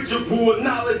 Individual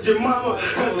knowledge your mama,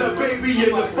 cause her baby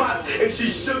in the box and she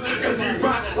shook cause he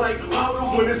rock like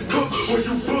powder when it's cooked. When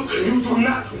you book, you do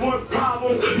not want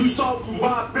problems. You solve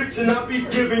my bitch and I be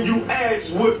giving you ass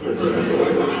whippings.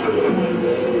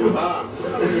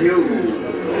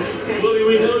 Quilly,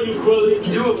 we know you, Quilly.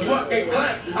 You a fucking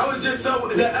clown. I was just up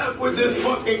with the F with this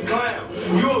fucking clown.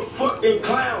 You a fucking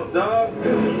clown, dog.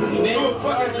 You a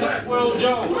fucking clown. Will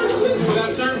Jones. But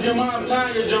I served your mom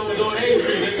Tanya Jones on Hay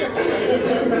Street, nigga.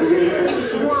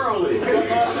 Swirly.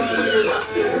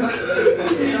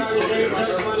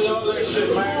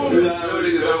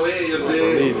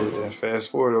 Then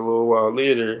fast forward a little while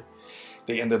later,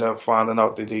 they ended up finding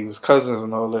out that they was cousins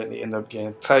and all that, and they ended up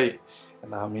getting tight.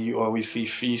 And I mean, you always see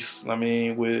Feast, I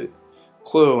mean, with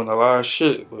Quill and a lot of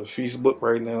shit, but Feast book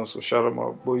right now, so shout out my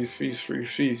boy Feast, free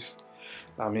Feast.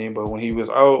 I mean, but when he was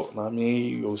out, I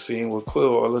mean, you was seeing with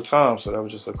Quill all the time, so that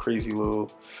was just a crazy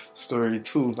little story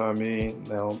too. I mean,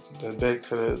 now back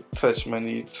to the Touch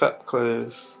Money top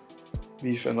class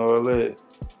beef and all that.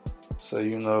 So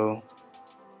you know,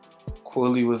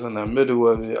 Quilly was in the middle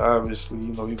of it. Obviously,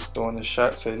 you know, he was throwing the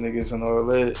shots at niggas and all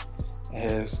that,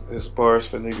 and his bars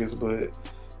for niggas, but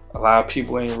a lot of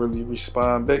people ain't really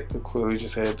respond back to Quill. He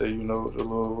just had the, you know, the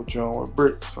little joint with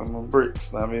bricks on the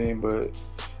bricks. I mean, but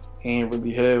he ain't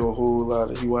really had a whole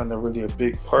lot of, he wasn't really a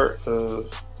big part of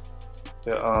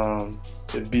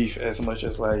the beef as much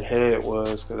as like Had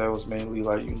was, because that was mainly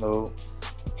like, you know,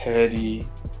 Hattie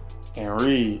and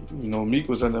Reed. You know, Meek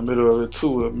was in the middle of it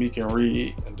too, with Meek and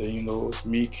Reed, and then, you know, it's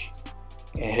Meek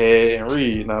and Had and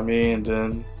Reed, you know what I mean? And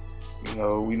then, you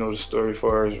know, we know the story as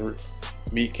far as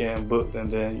Meek getting booked, and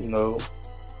then, you know,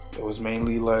 it was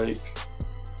mainly like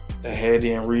the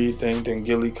Hattie and Reed thing, then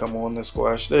Gilly come on and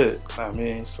squash that. I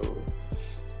mean, so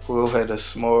Quill had a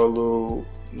small little,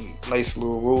 nice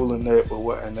little role in that, but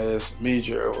wasn't as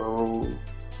major a role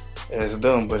as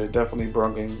them, but it definitely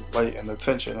brought him light and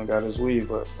attention and got his wave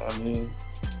up. I mean,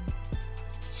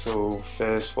 so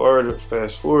fast forward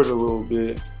a little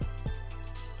bit.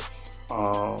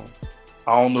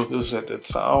 I don't know if this was at the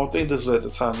time. I don't think this was at the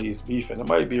time he was beefing. It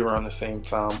might be around the same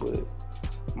time, but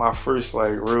my first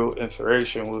like real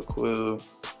interaction with Quill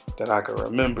that I can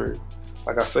remember.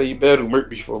 Like I say, he battled Merc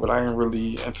before, but I didn't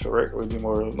really interact with him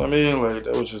or, I mean, like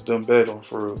that was just them battling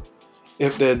for real.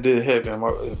 If that did happen,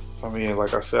 I mean,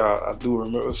 like I said, I do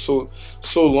remember so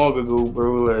long ago,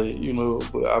 bro. Like, you know,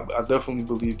 but I definitely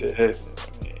believe that happened.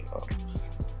 I mean,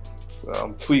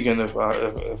 I'm tweaking if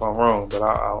I'm wrong, but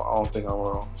I don't think I'm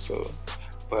wrong. So,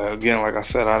 but again, like I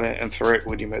said, I didn't interact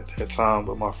with him at that time.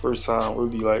 But my first time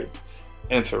really like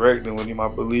interacting with him, I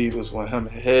believe, was when him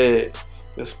and Had.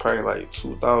 This probably like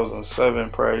 2007,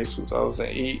 probably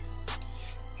 2008.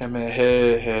 Him and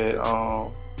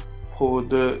had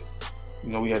pulled up. You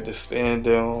know, we had to stand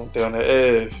down the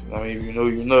Ave. I mean, if you know,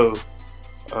 you know.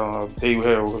 They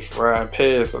was riding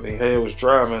past. I think Had was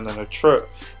driving in a truck,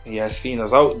 and he had seen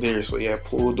us out there, so he had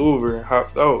pulled over and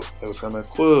hopped out. It was him and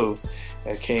Quill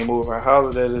that came over and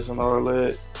hollered at us and all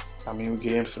that. I mean, we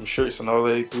gave him some shirts and all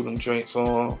that. He threw them joints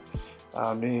on.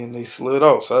 I mean, they slid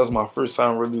out. So that was my first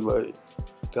time really like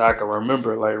that I can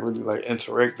remember, like really like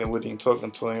interacting with him,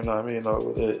 talking to him. You know what I mean, all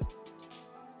of that.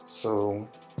 So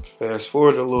fast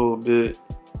forward a little bit.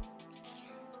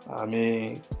 I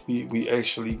mean, we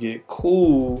actually get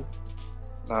cool.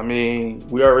 I mean,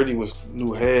 we already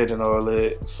knew Head and all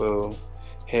that, so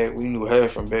we knew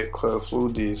Head from back Club Flow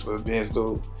days, but being as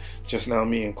though just now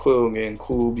me and Quill getting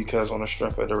cool because on the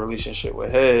strength of the relationship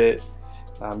with Head,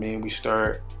 I mean, we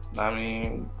start,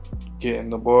 getting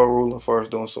the ball rolling as far as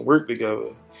doing some work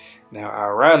together. Now,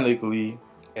 ironically,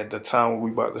 at the time when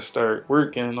we about to start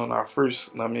working on our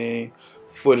first,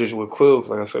 footage with Quill, because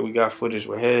like I said, we got footage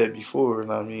with Head before,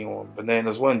 on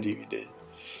Bananas 1 DVD.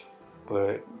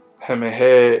 But him and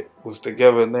Head was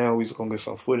together now. We was going to get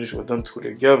some footage with them two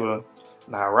together.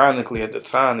 Now, ironically, at the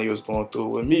time, they was going through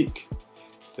it with Meek.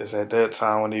 Just at that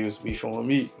time when they was beefing with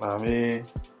Meek,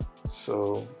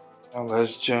 So, now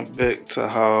let's jump back to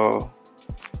how,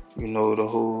 the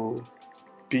whole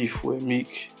beef with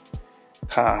Meek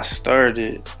kind of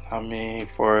started.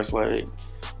 As far as like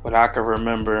what I can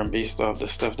remember and based off the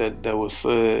stuff that was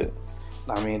said,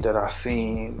 that I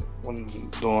seen when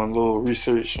doing a little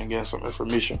research and getting some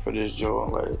information for this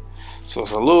joint. So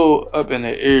it's a little up in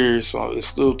the air, so it's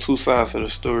still two sides of the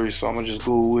story, so I'm gonna just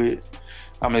go with,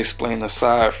 I'm gonna explain the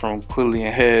side from Quilly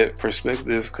and Head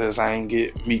perspective, because I ain't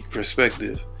get Meek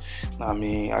perspective.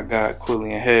 I got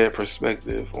Quilly and Head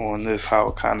perspective on this, how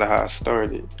it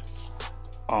started.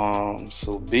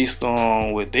 So based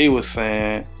on what they were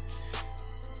saying,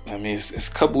 it's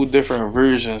a couple different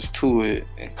versions to it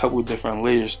and a couple different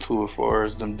layers to it, as far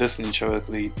as them dissing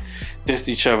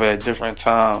each other at different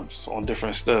times on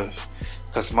different stuff.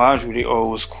 Cause mind you, they all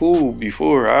was cool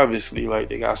before, obviously, like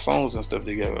they got songs and stuff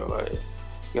together, like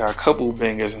they got a couple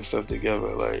bangers and stuff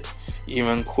together. Like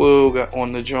even Quill got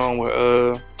on the joint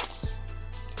where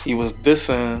he was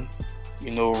dissing,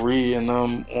 Ree and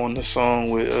them on the song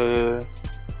with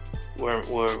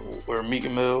where Meek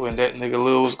Mill and that nigga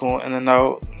Lil was going in and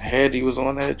out. Hattie was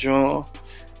on that joint,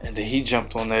 and then he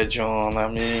jumped on that joint.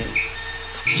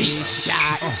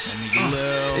 T-Shot,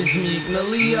 it's Meek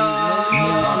Millie,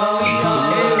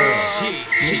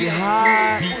 nigga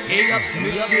high,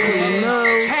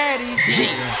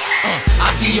 I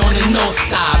be on the north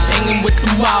side, banging with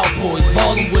them wild boys,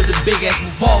 ballin' with a big ass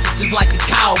revolver just like a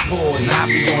cowboy. And I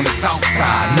be on the south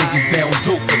side, niggas they don't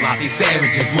joke a lot, they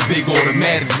savages with big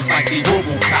automatics just like they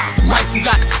Robocop. The rifle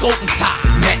got the scope and tie,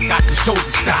 Mac got the shoulder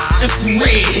style,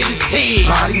 infrared hit his head,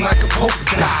 spotting like a polka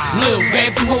dot. Lil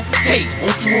rap and hope tape,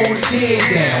 won't you roll his head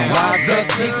down while I duck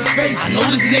take his face? I know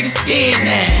this nigga scared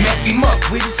now. Smack him up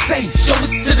with his safe, show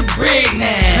us to the bread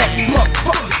now. Clap him up,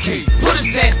 fuck the case, put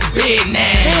his ass to bed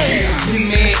now. Your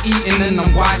man eating and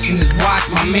I'm watching his watch.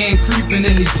 My man creeping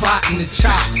and he plotting the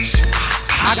chop.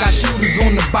 I got shooters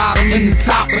on the bottom and the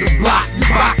top of the block. You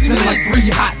boxing like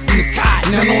 3 hots in the cot.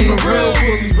 Now on the real,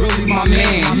 really my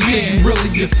man. You said you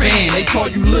really a fan. They call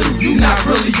you little, you not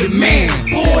really a man.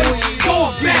 Boy,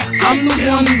 go back. I'm the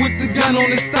one with the gun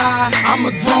on his thigh. I'm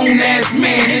a grown ass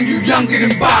man and you younger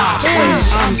than Bob.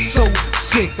 I'm so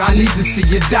sick, I need to see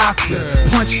a doctor.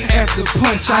 Punch after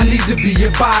punch, I need to be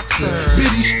a boxer.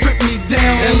 Biddy strip me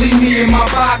down and leave me in my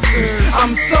boxers. I'm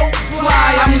so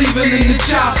fly, I'm leaving in the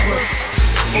chopper.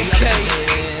 Okay,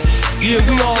 yeah,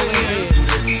 we all in here.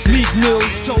 Meek Millz,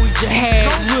 Joey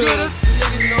Jihad, Will.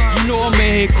 You know I'm in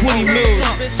here, Quilly Millz.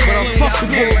 But I'm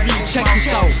fucking with me, check this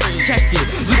out, check it.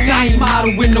 Look, I ain't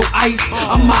model with no ice,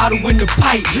 I'm model in the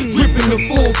pipe. Dripping the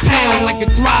 4 pound like a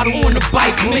throttle on the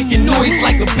bike. Making noise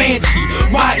like a banshee,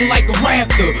 riding like a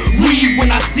raptor. Read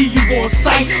when I see you on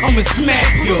sight, I'ma smack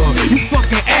ya. You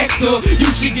fucking actor,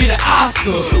 you should get an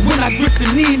Oscar. When I grip the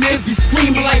knee, it be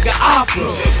screaming like an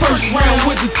opera. First round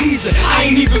was a teaser, I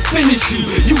ain't even finished you.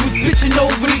 You was bitching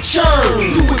over the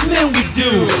churn, do what men would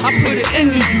do. I put it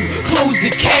into you, close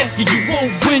the casket, you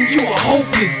won't win, you a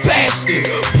hopeless bastard,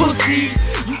 pussy.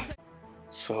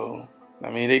 So,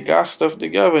 they got stuff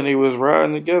together and they was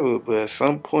riding together, but at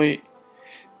some point,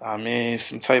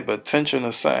 some type of tension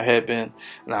or something happened,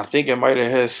 and I think it might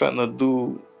have had something to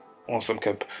do on some,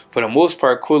 for the most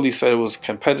part, Quilly said it was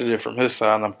competitive from his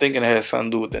side, and I'm thinking it had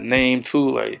something to do with the name too,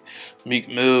 like Meek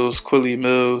Millz, Quilly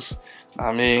Millz.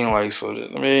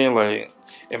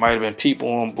 It might have been people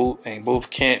on both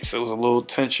camps. It was a little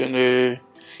tension there,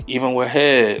 even with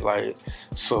Head.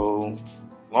 So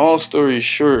long story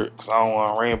short, because I don't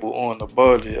want to ramble on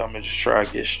about it, I'm going to just try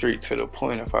to get straight to the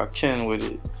point if I can with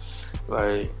it.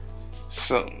 I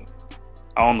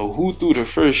don't know who threw the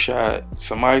first shot.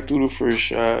 Somebody threw the first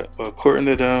shot. But according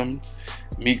to them,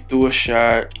 Meek threw a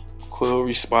shot. Quill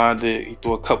responded. He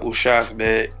threw a couple shots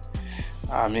back.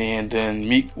 Then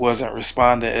Meek wasn't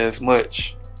responding as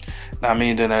much.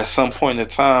 Then at some point in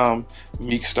time,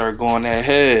 Meek started going at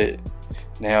Head.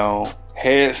 Now,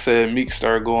 Had said Meek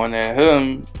started going at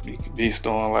him based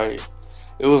on like,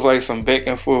 it was like some back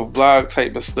and forth blog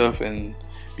type of stuff, and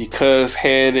because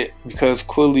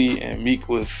Quilly and Meek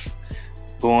was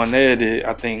going at it,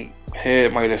 I think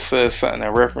Head might have said something in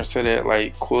reference to that,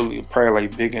 like Quilly probably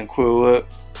like bigging Quill up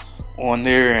on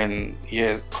there, and he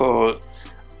had called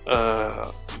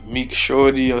Meek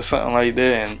Shorty or something like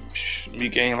that, and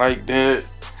Meek ain't like that.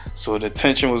 So the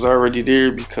tension was already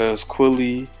there because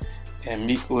Quilly and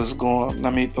Meek was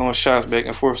throwing shots back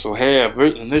and forth. So Head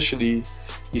initially,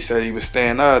 he said he was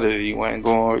staying out of it. He wasn't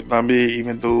going,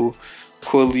 even though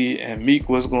Quilly and Meek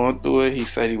was going through it, he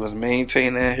said he was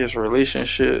maintaining his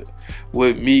relationship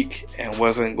with Meek and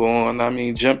wasn't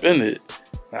going, jump in it.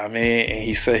 And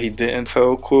he said he didn't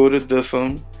tell Quill to diss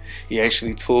him. He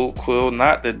actually told Quill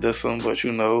not to diss him, but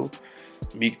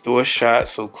Meek threw a shot,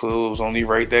 so Quill was only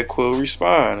right that Quill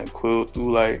respond. And Quill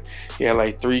he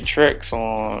had 3 tracks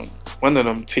on one of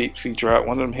them tapes he dropped,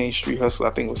 one of them Hain Street Hustler,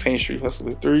 I think it was Hain Street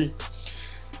Hustler 3.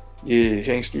 Yeah,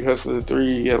 Hain Street Hustler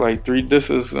 3, he had 3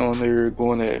 disses on there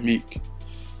going at Meek.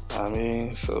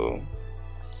 So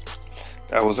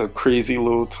that was a crazy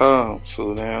little time.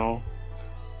 So now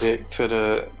back to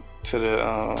the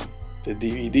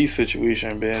DVD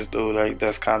situation, bands though,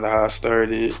 that's kind of how it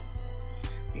started,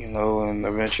 and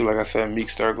eventually, like I said, Meek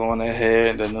started going ahead,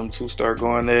 and then them two start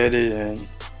going at it, and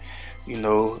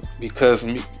because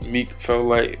Meek felt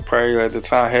like probably at the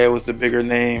time Head was the bigger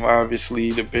name,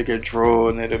 obviously the bigger draw,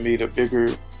 and it made a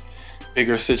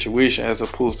bigger situation as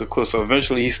opposed to Quill. So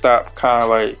eventually he stopped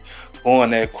kind of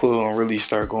going at Quill and really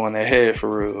start going ahead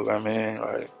for real.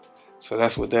 So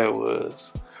that's what that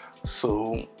was.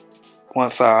 So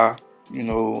once I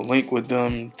linked with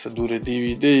them to do the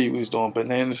DVD, we was doing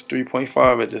Bananas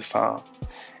 3.5 at this time.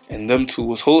 And them two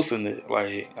was hosting it.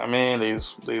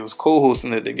 They was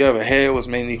co-hosting it together. Head was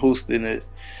mainly hosting it,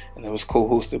 and it was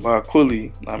co-hosted by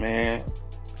Quilly.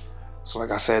 So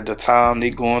like I said, at the time they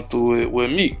going through it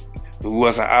with Meek. We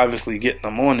wasn't obviously getting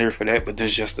them on there for that, but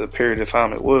this just the period of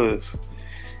time it was.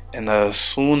 And as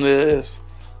soon as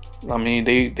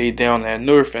they down at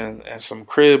North and some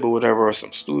crib or whatever, or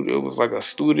some studio. It was like a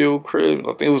studio crib.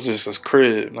 I think it was just a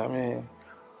crib.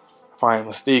 If I ain't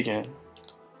mistaken.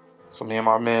 So me and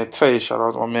my man Tay, shout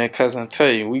out to my man cousin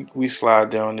Tay, we slide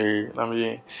down there,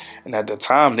 and at the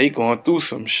time they going through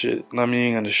some shit,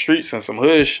 in the streets and some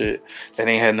hood shit that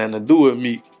ain't had nothing to do with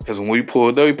me. Because when we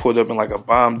pulled up in like a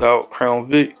bombed out Crown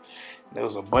Vic. There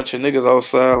was a bunch of niggas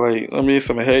outside,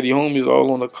 some heady homies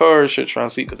all on the car and shit trying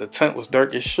to see, because the tent was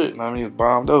dark as shit, it's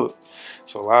bombed out.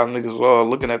 So a lot of niggas were all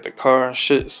looking at the car and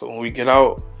shit. So when we get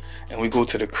out and we go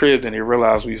to the crib, then they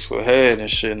realized we was for Head and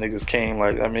shit. Niggas came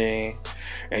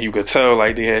and you could tell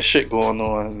they had shit going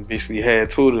on. And basically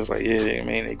Head told us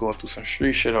they going through some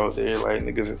street shit out there.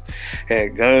 Niggas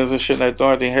had guns and shit. And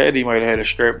I think Head, he might have had a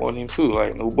strap on him too.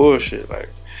 No bullshit.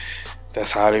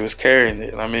 That's how they was carrying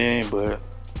it. But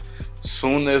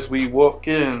soon as we walk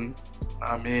in,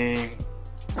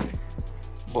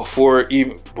 before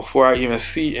I even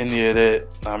see any of that,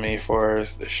 as far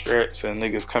as the straps and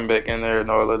niggas come back in there and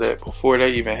all of that, before that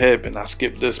even happened, I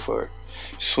skipped this part.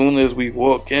 Soon as we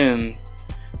walk in,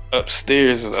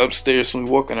 upstairs, when we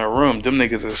walk in a room, them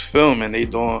niggas is filming. They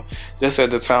doing this at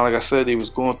the time, like I said, they was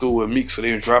going through with Meek, so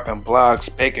they was dropping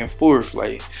blogs back and forth,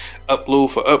 upload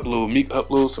for upload. Meek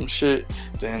upload some shit,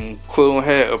 then Quill and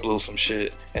Head upload some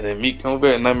shit, and then Meek come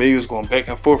back, and he was going back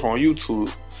and forth on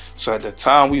YouTube. So at the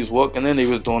time we was walking in, they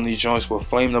was doing these joints with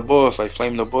F.A.M.E the Boss.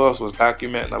 F.A.M.E the Boss was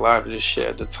documenting a lot of this shit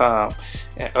at the time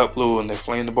and uploading. And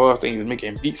F.A.M.E the Boss, he was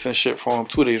making beats and shit for him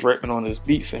too. They was rapping on his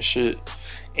beats and shit.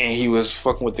 And he was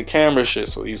fucking with the camera shit.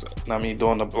 So he was,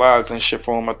 doing the blogs and shit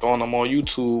for him and throwing them on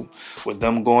YouTube with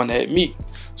them going at Meek.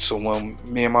 So when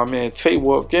me and my man Tay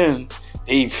walk in,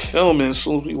 they filming as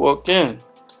soon as we walk in.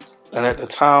 And at the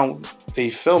time they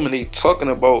filming, they talking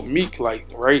about Meek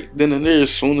right then and there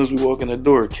as soon as we walk in the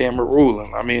door, camera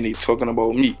rolling. They talking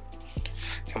about Meek.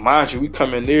 And mind you, we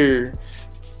come in there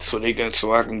so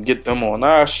I can get them on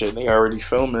our shit. They already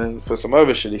filming for some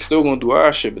other shit. They still gonna do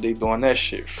our shit, but they doing that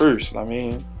shit first.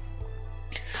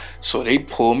 So they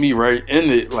pulled me right in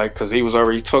it, cause they was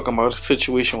already talking about the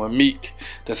situation with Meek.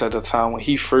 That's at the time when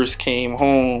he first came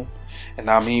home, and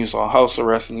he was on house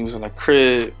arrest and he was in a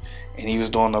crib. And he was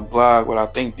doing a blog with, I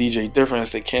think, DJ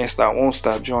Difference, They Can't Stop, Won't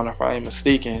Stop, John, if I ain't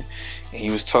mistaken. And he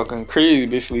was talking crazy,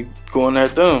 basically going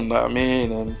at them,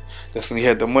 And that's when he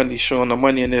had the money, showing the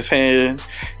money in his hand.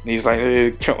 And he's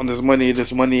hey, counting this money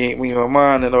ain't in your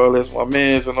mind, and all this, my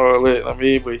mans, and all that.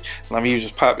 But he was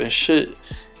just popping shit.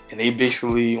 And they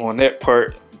basically, on that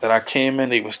part, that I came in,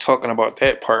 they was talking about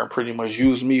that part and pretty much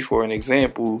used me for an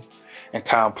example and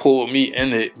kind of pulled me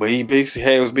in it. But he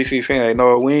was basically saying like,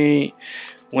 no, we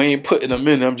ain't putting them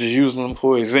in. I'm just using them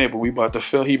for example. We about to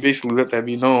film. He basically let that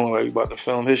be known, like we about to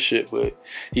film his shit. But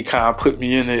he kind of put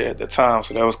me in it at the time,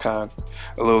 so that was kind of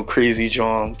a little crazy,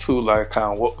 John, too. Like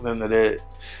kind of walked into that.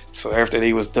 So after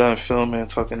they was done filming,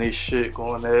 talking their shit,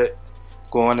 going at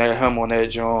him on that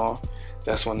John,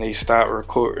 that's when they stopped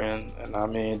recording. And I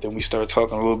mean, then we started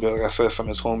talking a little bit. Like I said, some of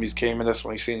his homies came in. That's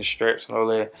when he seen the straps and all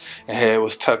that. And Head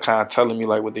was kind of telling me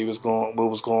like what was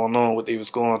going on, what they was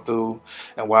going through,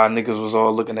 and why niggas was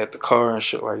all looking at the car and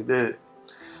shit like that.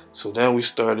 So then we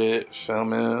started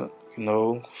filming, you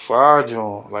know, Fire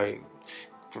John, like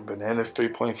Bananas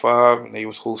 3.5, and they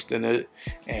was hosting it.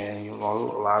 And you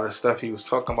know, a lot of stuff he was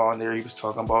talking about in there. He was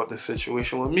talking about the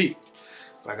situation with me.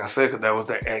 Like I said, because that was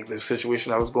the active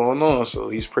situation that was going on. So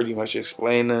he's pretty much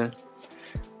explaining,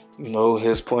 you know,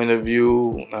 his point of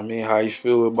view. I mean, how he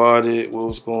feel about it, what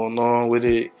was going on with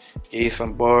it. Gave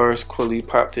some bars. Quilly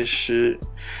popped his shit.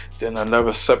 Then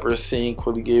another separate scene,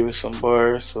 Quilly gave us some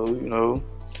bars. So, you know,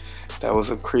 that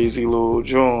was a crazy little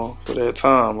joint for that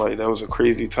time. Like, that was a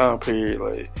crazy time period.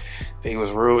 Like, they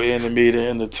was real animated,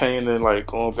 entertaining, like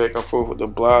going back and forth with the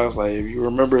blogs. Like, if you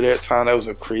remember that time, that was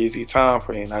a crazy time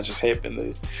frame. I just happened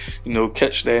to, you know,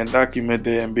 catch that and document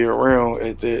that and be around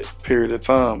at that period of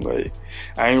time. Like,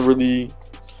 I ain't really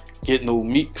get no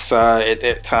Meek side at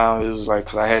that time. It was like,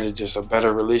 cause I had just a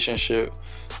better relationship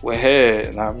with Head.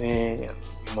 And I mean,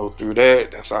 you know, through that,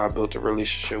 that's how I built a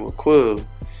relationship with Quill.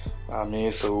 I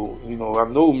mean, so, you know, I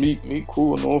know Meek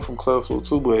cool, I know him from Club Flow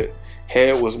too, but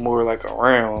Head was more like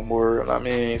around, more, I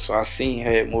mean, so I seen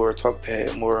Head more, talked to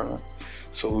Head more,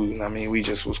 so, I mean, we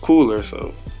just was cooler,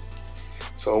 so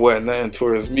it wasn't nothing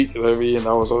towards Meek, I mean, and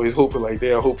I was always hoping like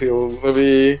that. I hope he'll, I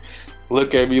mean,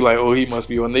 look at me like, oh, he must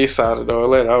be on their side of all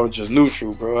that. I was just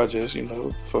neutral, bro. I just, you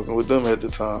know, fucking with them at the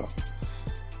time.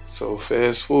 So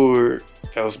fast forward,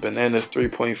 that was Bananas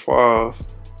 3.5.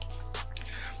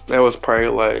 That was probably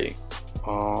like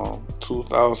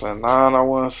 2009, I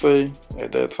want to say,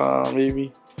 at that time,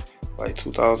 maybe like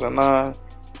 2009.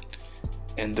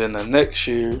 And then the next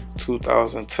year,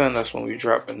 2010, that's when we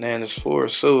dropped Bananas 4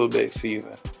 Silverback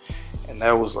season. And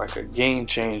that was like a game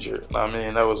changer. I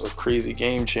mean, that was a crazy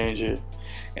game changer.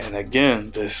 And again,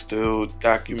 they're still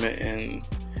documenting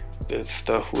this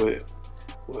stuff with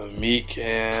Meek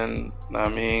and, I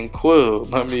mean,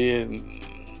 Quill. I mean,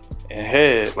 and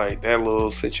Head, like that little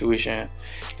situation.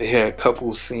 They had a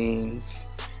couple scenes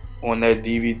on that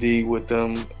DVD with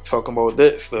them talking about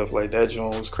that stuff. Like, that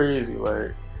joint was crazy.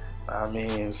 Like, I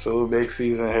mean, Silverback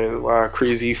season had a lot of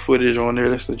crazy footage on there.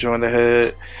 That's the joint that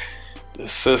had the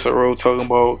Cicero talking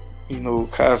about, you know,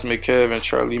 Cosmic Kev and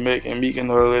Charlie Mack and Meek and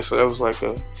all that. So that was like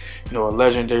a, you know, a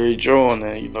legendary joint.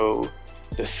 And, you know,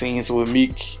 the scenes with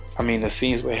Meek, I mean, the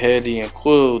scenes with Heady and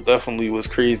Quill definitely was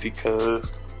crazy,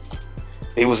 because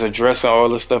they was addressing all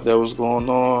the stuff that was going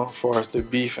on as far as the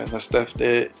beef and the stuff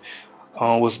that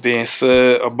was being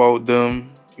said about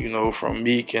them, you know, from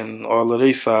Meek and all of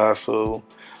their sides. So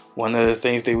one of the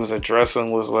things they was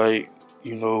addressing was like,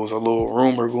 you know, it was a little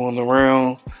rumor going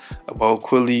around about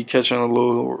Quilly catching a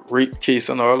little rape case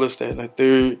and all this, that, and the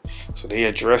third. So they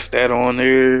addressed that on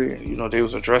there. You know, they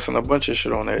was addressing a bunch of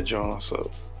shit on that, John.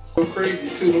 So crazy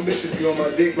too, them bitches be on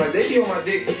my dick. Like, they be on my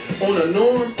dick on the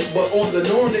norm, but on the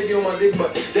norm they be on my dick,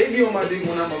 but they be on my dick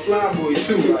when I'm a fly boy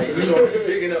too. Like, you know, I'm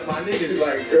bigging up my niggas.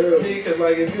 Like, I mean, cause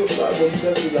like, if you a fly boy, you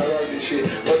definitely got all this shit.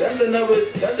 But that's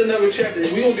another chapter.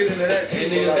 We gonna get into that too.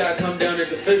 And niggas gotta come down at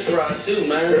the fish rod too,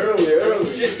 man.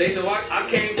 Early. Shit, they know I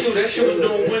came through. That shit was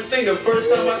doing one thing the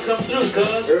first time I come through,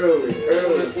 cuz. Early.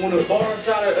 On the bar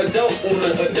side of adult,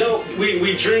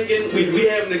 we drinking, we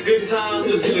having a good time,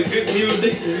 listening to good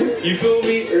music. You feel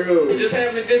me? Just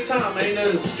having a good time. Ain't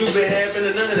nothing stupid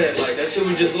happening, none of that. Like, that shit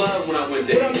was just love when I went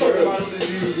there. What I'm talking about this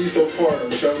DVD so far, though,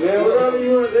 Chuck. Man, whatever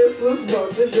you want, this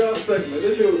y'all segment.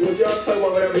 This what y'all talk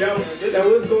about, whatever y'all. Now,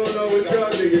 what's going on with y'all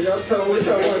niggas? Y'all tell me what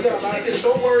y'all want. Niggas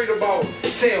so worried about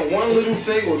saying one little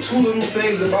thing or two little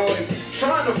things about it.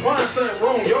 Trying to find something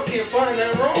wrong. Y'all can't find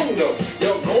nothing wrong, though.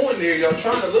 Y'all going there, y'all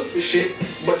trying to look for shit,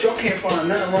 but y'all can't find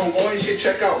nothing wrong. All this shit,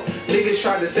 check out. Niggas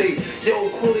trying to say, yo,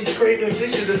 Quilly scraping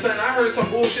bitches or something. I heard some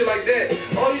bullshit like that.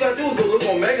 All you gotta do is go look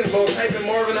on Megan's blog, type in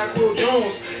Marvin I Quill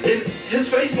Jones, and his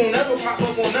face won't never pop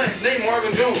up on nothing. His name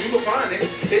Marvin Jones. You can find it.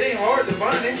 It ain't hard to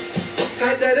find it.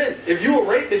 Type that in. If you a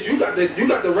rapist, you got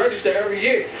to register every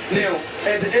year. Now,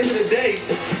 at the end of the day,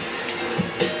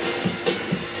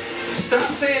 stop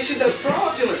saying shit that's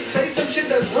fraudulent. Say some shit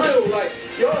that's real. Like,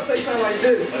 y'all say something like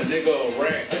this. A nigga a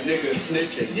rat, a nigga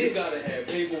snitching. You gotta have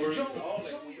paperwork.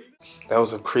 that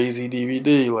was a crazy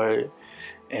DVD, like,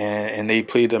 and they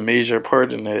played a major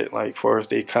part in that, like, far as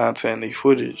their content, their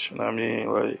footage, you know what I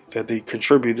mean, like, that they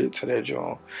contributed to that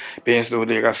joint. Being still,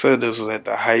 like I said, this was at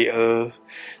the height of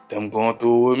them going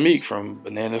through with Meek, from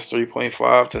Bananas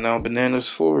 3.5 to now Bananas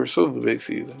 4 Silverback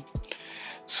season.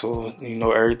 So, you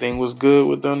know, everything was good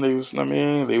with them. They was, I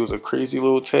mean, they was a crazy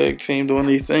little tag team doing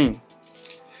their thing.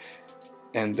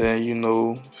 And then, you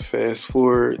know, fast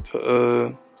forward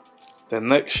to the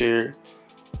next year,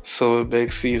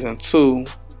 Silverback season 2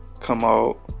 come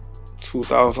out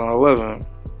 2011.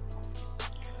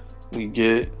 We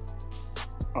get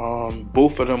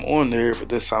both of them on there, but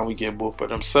this time we get both of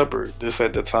them separate. This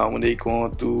at the time when they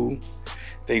going through,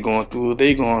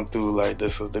 like,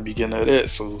 this is the beginning of that.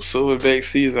 So Silverback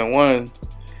season 1,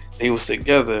 they was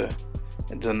together,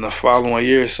 and then the following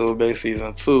year, Silverback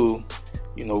season 2,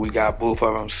 you know, we got both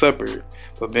of them separate.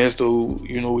 But man, still,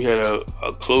 you know, we had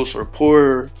a close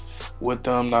rapport with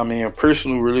them. I mean, a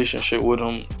personal relationship with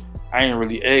them. I ain't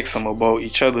really ask them about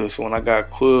each other. So when I got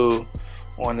Quill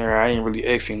on there, I ain't really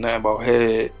ask him nothing about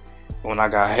Head. When I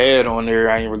got Head on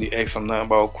there, I ain't really ask him nothing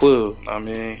about Quill. I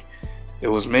mean, it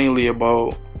was mainly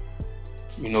about,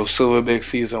 you know, Silverback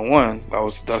season 1.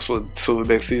 That's what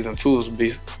Silverback season 2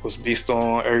 was based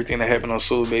on, everything that happened on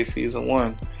Silverback season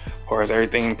 1. Or as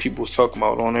everything people was talking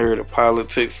about on there, the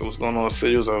politics that was going on in the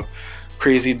city. It was a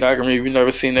crazy documentary. If you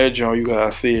never seen that joint, you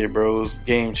gotta see it, bro. It was a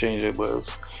game changer, but it was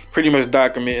pretty much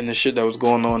documenting the shit that was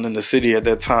going on in the city at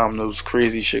that time. There was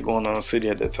crazy shit going on in the city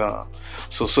at that time.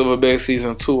 So Silverback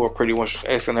season 2, I pretty much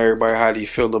asking everybody how they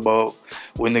feel about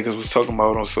what niggas was talking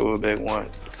about on Silverback 1.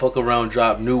 Fuck around,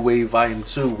 drop New Wave Volume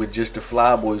 2 with just the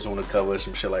Fly Boys on the cover or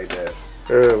some shit like that.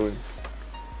 Early.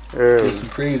 Did some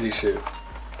crazy shit.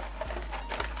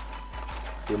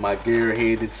 Get my gear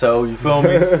head to toe, you feel me?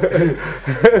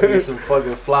 Get some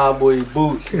fucking Flyboy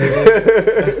boots, nigga.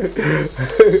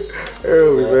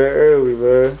 early,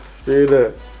 man. Straight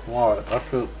up. Wow, I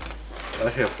feel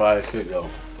that shit fire shit though.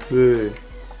 Yeah.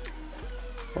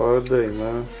 All day,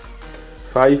 man.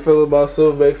 So how you feel about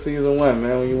Silverback season 1,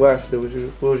 man? When you watched it,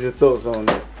 what was your thoughts on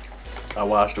it? I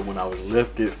watched it when I was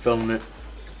lifted, filming it.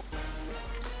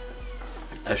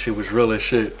 That shit was real as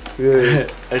shit. Yeah.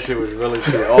 That shit was real as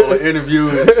shit. All the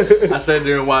interviews, I sat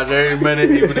there and watched every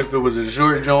minute, even if it was a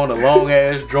short joint, a long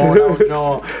ass drawn out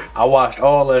joint. I watched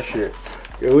all that shit.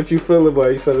 Yeah, what you feel about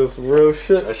it? You said it was some real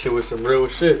shit? That shit was some real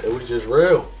shit. It was just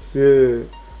real. Yeah.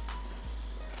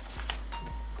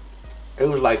 It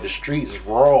was like the streets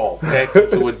raw packed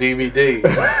into a DVD.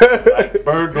 Like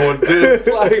Bird on disc,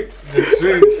 like the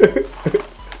streets.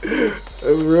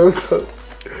 That's real tough.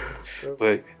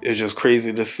 But it's just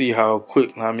crazy to see how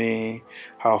quick, I mean,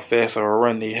 how fast of a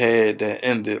run they had that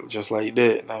ended just like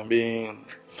that. I mean,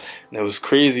 and it was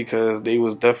crazy because they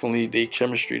was definitely, their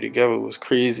chemistry together was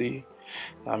crazy.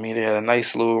 I mean, they had a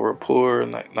nice little rapport.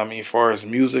 And I mean, as far as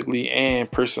musically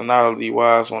and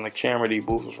personality-wise on the camera, they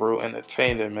both was real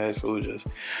entertaining, man. So it was just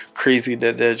crazy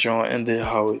that that joint ended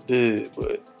how it did.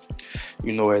 But,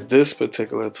 you know, at this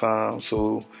particular time,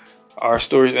 so our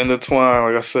stories intertwined,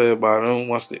 like I said, about them.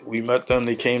 Once we met them,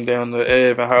 they came down to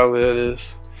Ave and hollered at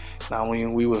us. Now,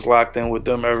 when we was locked in with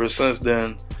them ever since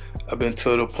then, I've been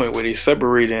to the point where they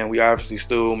separated, and we obviously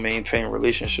still maintain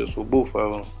relationships with both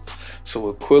of them. So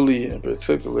with Quilly in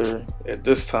particular, at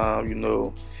this time, you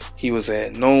know, he was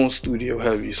at Known Studio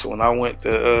Heavy. So when I went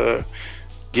to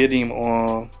get him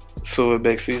on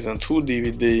Silverback Season 2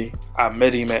 DVD, I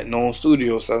met him at Known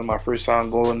Studio. So that was my first time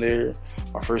going there,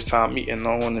 my first time meeting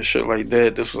Known and shit like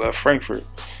that. This was at Frankfurt.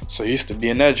 So he used to be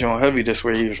in that joint heavy. That's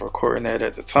where he was recording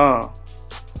at the time.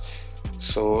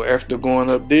 So after going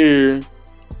up there,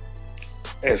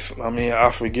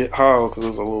 I forget how, because it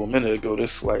was a little minute ago.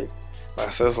 This is like I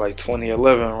said, it's like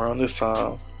 2011 around this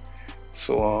time.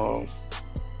 So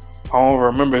I don't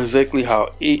remember exactly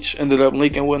how H ended up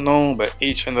linking with Known, but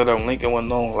H ended up linking with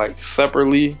Known like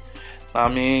separately. I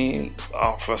mean,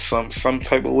 for some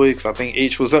type of way, because I think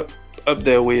H was up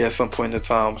that way at some point in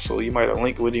time, so you might have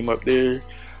linked with him up there.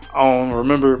 I don't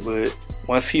remember, but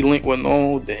once he linked with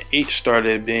Known, then H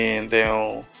started being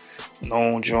down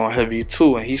Known John Heavy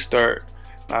too, and he started,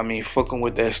 fucking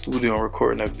with that studio and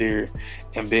recording up there.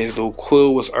 And being though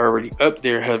Quill was already up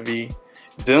there heavy,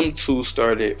 them two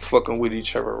started fucking with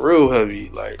each other real heavy,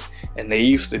 like, and they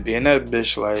used to be in that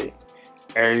bitch like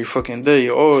every fucking day,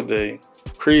 all day,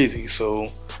 crazy. So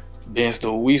being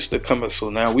though we used to come up, so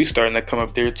now we starting to come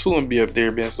up there too and be up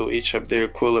there. Being though H up there,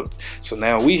 Quill up, so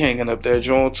now we hanging up that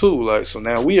joint too, like, so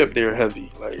now we up there heavy,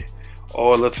 like,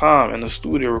 all the time in the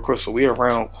studio record. So we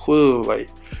around Quill like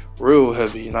real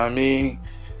heavy, you know what I mean?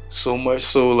 So much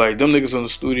so, like, them niggas in the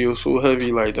studio so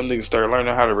heavy, like, them niggas started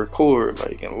learning how to record,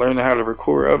 like, and learning how to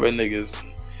record other niggas,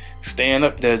 staying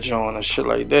up that joint and shit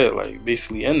like that, like,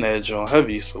 basically in that joint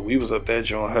heavy. So we was up that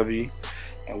joint heavy,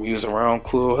 and we was around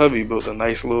Quill heavy, built a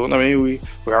nice little, I mean, we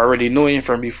already knew him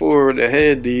from before that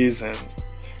had these, and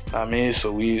I mean,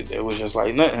 so it was just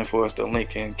like nothing for us to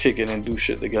link and kick it and do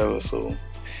shit together. So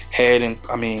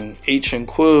H and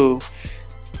Quill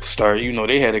started, you know,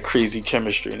 they had a crazy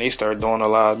chemistry, and they started doing a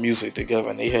lot of music together,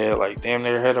 and they had like damn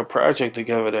near had a project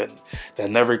together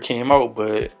that never came out.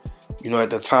 But you know,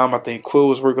 at the time I think Quill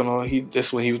was working on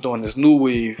this when he was doing this new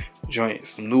wave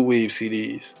joints, some new wave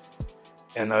CDs,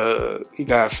 and he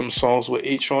got some songs with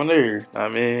H on there, I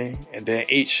mean, and then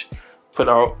H put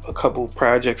out a couple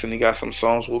projects and he got some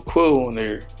songs with Quill on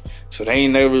there. So they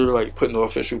ain't never like put no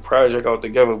official project out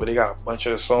together, but they got a bunch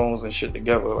of songs and shit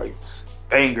together, like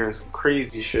bangers and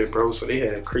crazy shit, bro. So they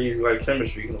had a crazy like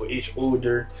chemistry. You know, H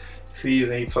older,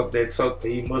 season, he talk that talk,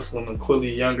 but he Muslim, and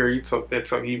Quilly younger, he talk that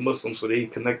talk, he Muslim, so they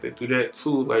connected through that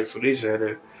too. Like, so they just had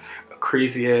a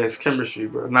crazy ass chemistry,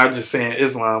 bro. Not just saying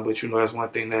Islam, but you know, that's one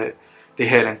thing that they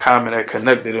had in common that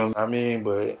connected them. I mean,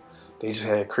 but they just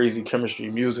had crazy chemistry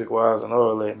music wise and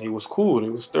all that, and it was cool,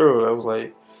 it was thorough. I was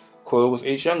like, Quill was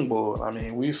H Youngboy. I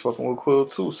mean, we was fucking with Quill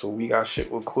too, so we got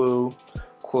shit with Quill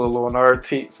on our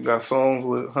tapes, we got songs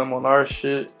with him on our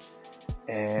shit,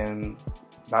 and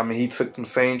I mean, he took them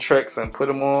same tracks and put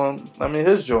them on, I mean,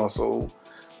 his joint. So,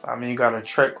 I mean, he got a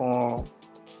track on,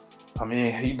 I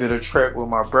mean, he did a track with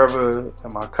my brother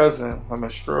and my cousin, him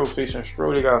and Stro, Fish and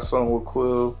Stro, they got a song with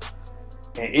Quill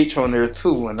and H on there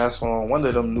too, and that's on one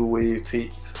of them new wave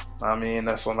tapes. I mean,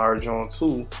 that's on our joint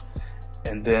too.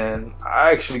 And then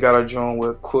I actually got a joint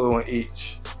with Quill and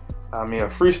H. I mean, a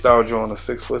freestyle joint, a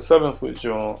 6 foot, 7 foot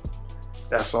joint.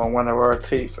 That's on one of our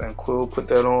tapes, and Quill put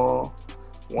that on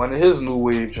one of his new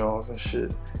wave joints and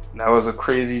shit. And that was a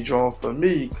crazy joint for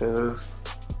me, cause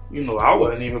you know I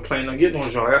wasn't even planning on getting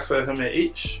on joint. I said him and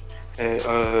H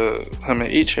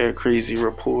had crazy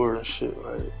rapport and shit,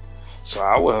 like. So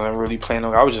I wasn't really playing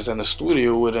on. I was just in the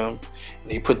studio with him.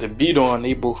 And they put the beat on.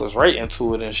 They both was right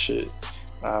into it and shit.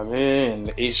 I mean,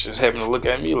 and H just happened to look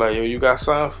at me like, "Yo, you got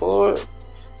something for it?"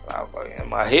 And I was like, in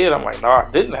my head, I'm like, "No, I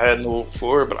didn't have no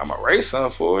for it, but I'ma write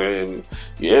something for it." And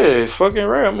yeah, fucking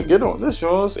right. I'ma get on this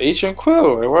joint. It's H and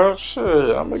Quill. Like, well, shit,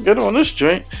 I'ma get on this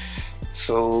joint.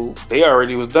 So they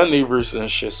already was done their verse and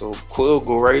shit. So Quill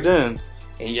go right in,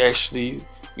 and he actually,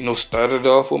 you know, started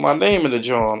off with my name in the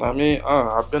joint. I mean,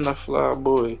 I've been a fly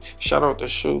boy. Shout out to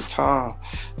Showtime.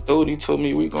 Dodie told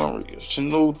me we gonna reach in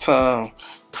no time.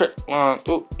 I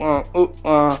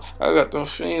got them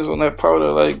fiends on that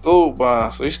powder like gold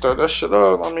bond. So he started that shit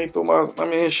off. I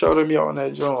mean, he shouted me out on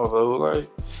that joint. So like,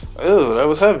 ew, that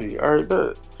was heavy. Alright,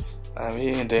 bet. I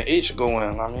mean, and then H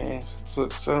going. I mean,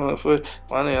 7 foot,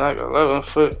 my name like 11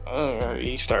 foot.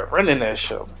 He started running that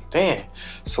shit. Like, damn.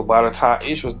 So by the time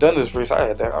H was done this verse, I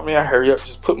had that. I mean, I hurry up,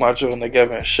 just put my joint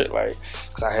together and shit, like,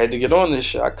 cause I had to get on this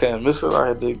shit. I couldn't miss it. I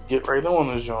had to get right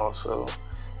on this joint. So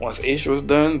once H was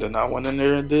done, then I went in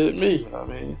there and did me. You know what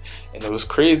I mean? And it was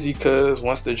crazy, cause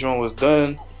once the joint was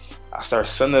done, I started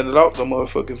sending it out to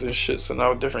motherfuckers and shit, sending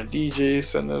out different DJs,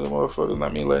 sending it to motherfuckers. I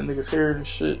mean, letting niggas hear it and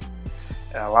shit.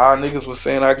 And a lot of niggas was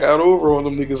saying I got over on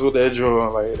them niggas with that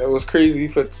joint. Like, that was crazy.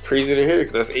 Crazy to hear,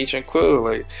 because that's H and Quill.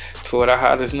 Like, two of the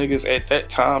hottest niggas at that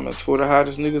time and two of the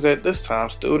hottest niggas at this time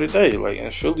still today. Like, in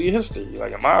Philly history.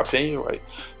 Like, in my opinion, like,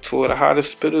 two of the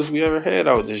hottest spitters we ever had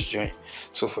out this joint.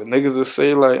 So for niggas to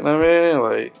say, like, I mean,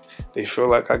 like, they feel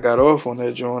like I got off on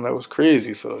that joint, that was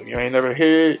crazy. So if you ain't never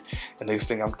heard it, and niggas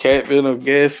think I'm capping or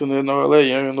gassing and all that,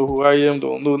 you don't know who I am,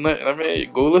 don't know nothing. I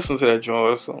mean, go listen to that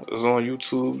joint. It's on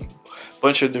YouTube.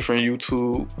 Bunch of different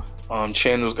YouTube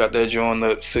channels got that joint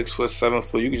up, 6 foot, 7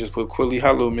 foot. You can just put Quilly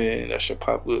Hollow Man, that should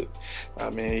pop up. I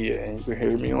mean, yeah, and you can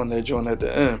hear me on that joint at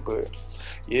the end. But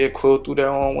yeah, Quill threw that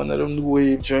on one of them new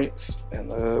wave joints,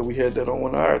 and we had that on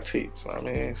one of our tapes. I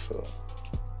mean, so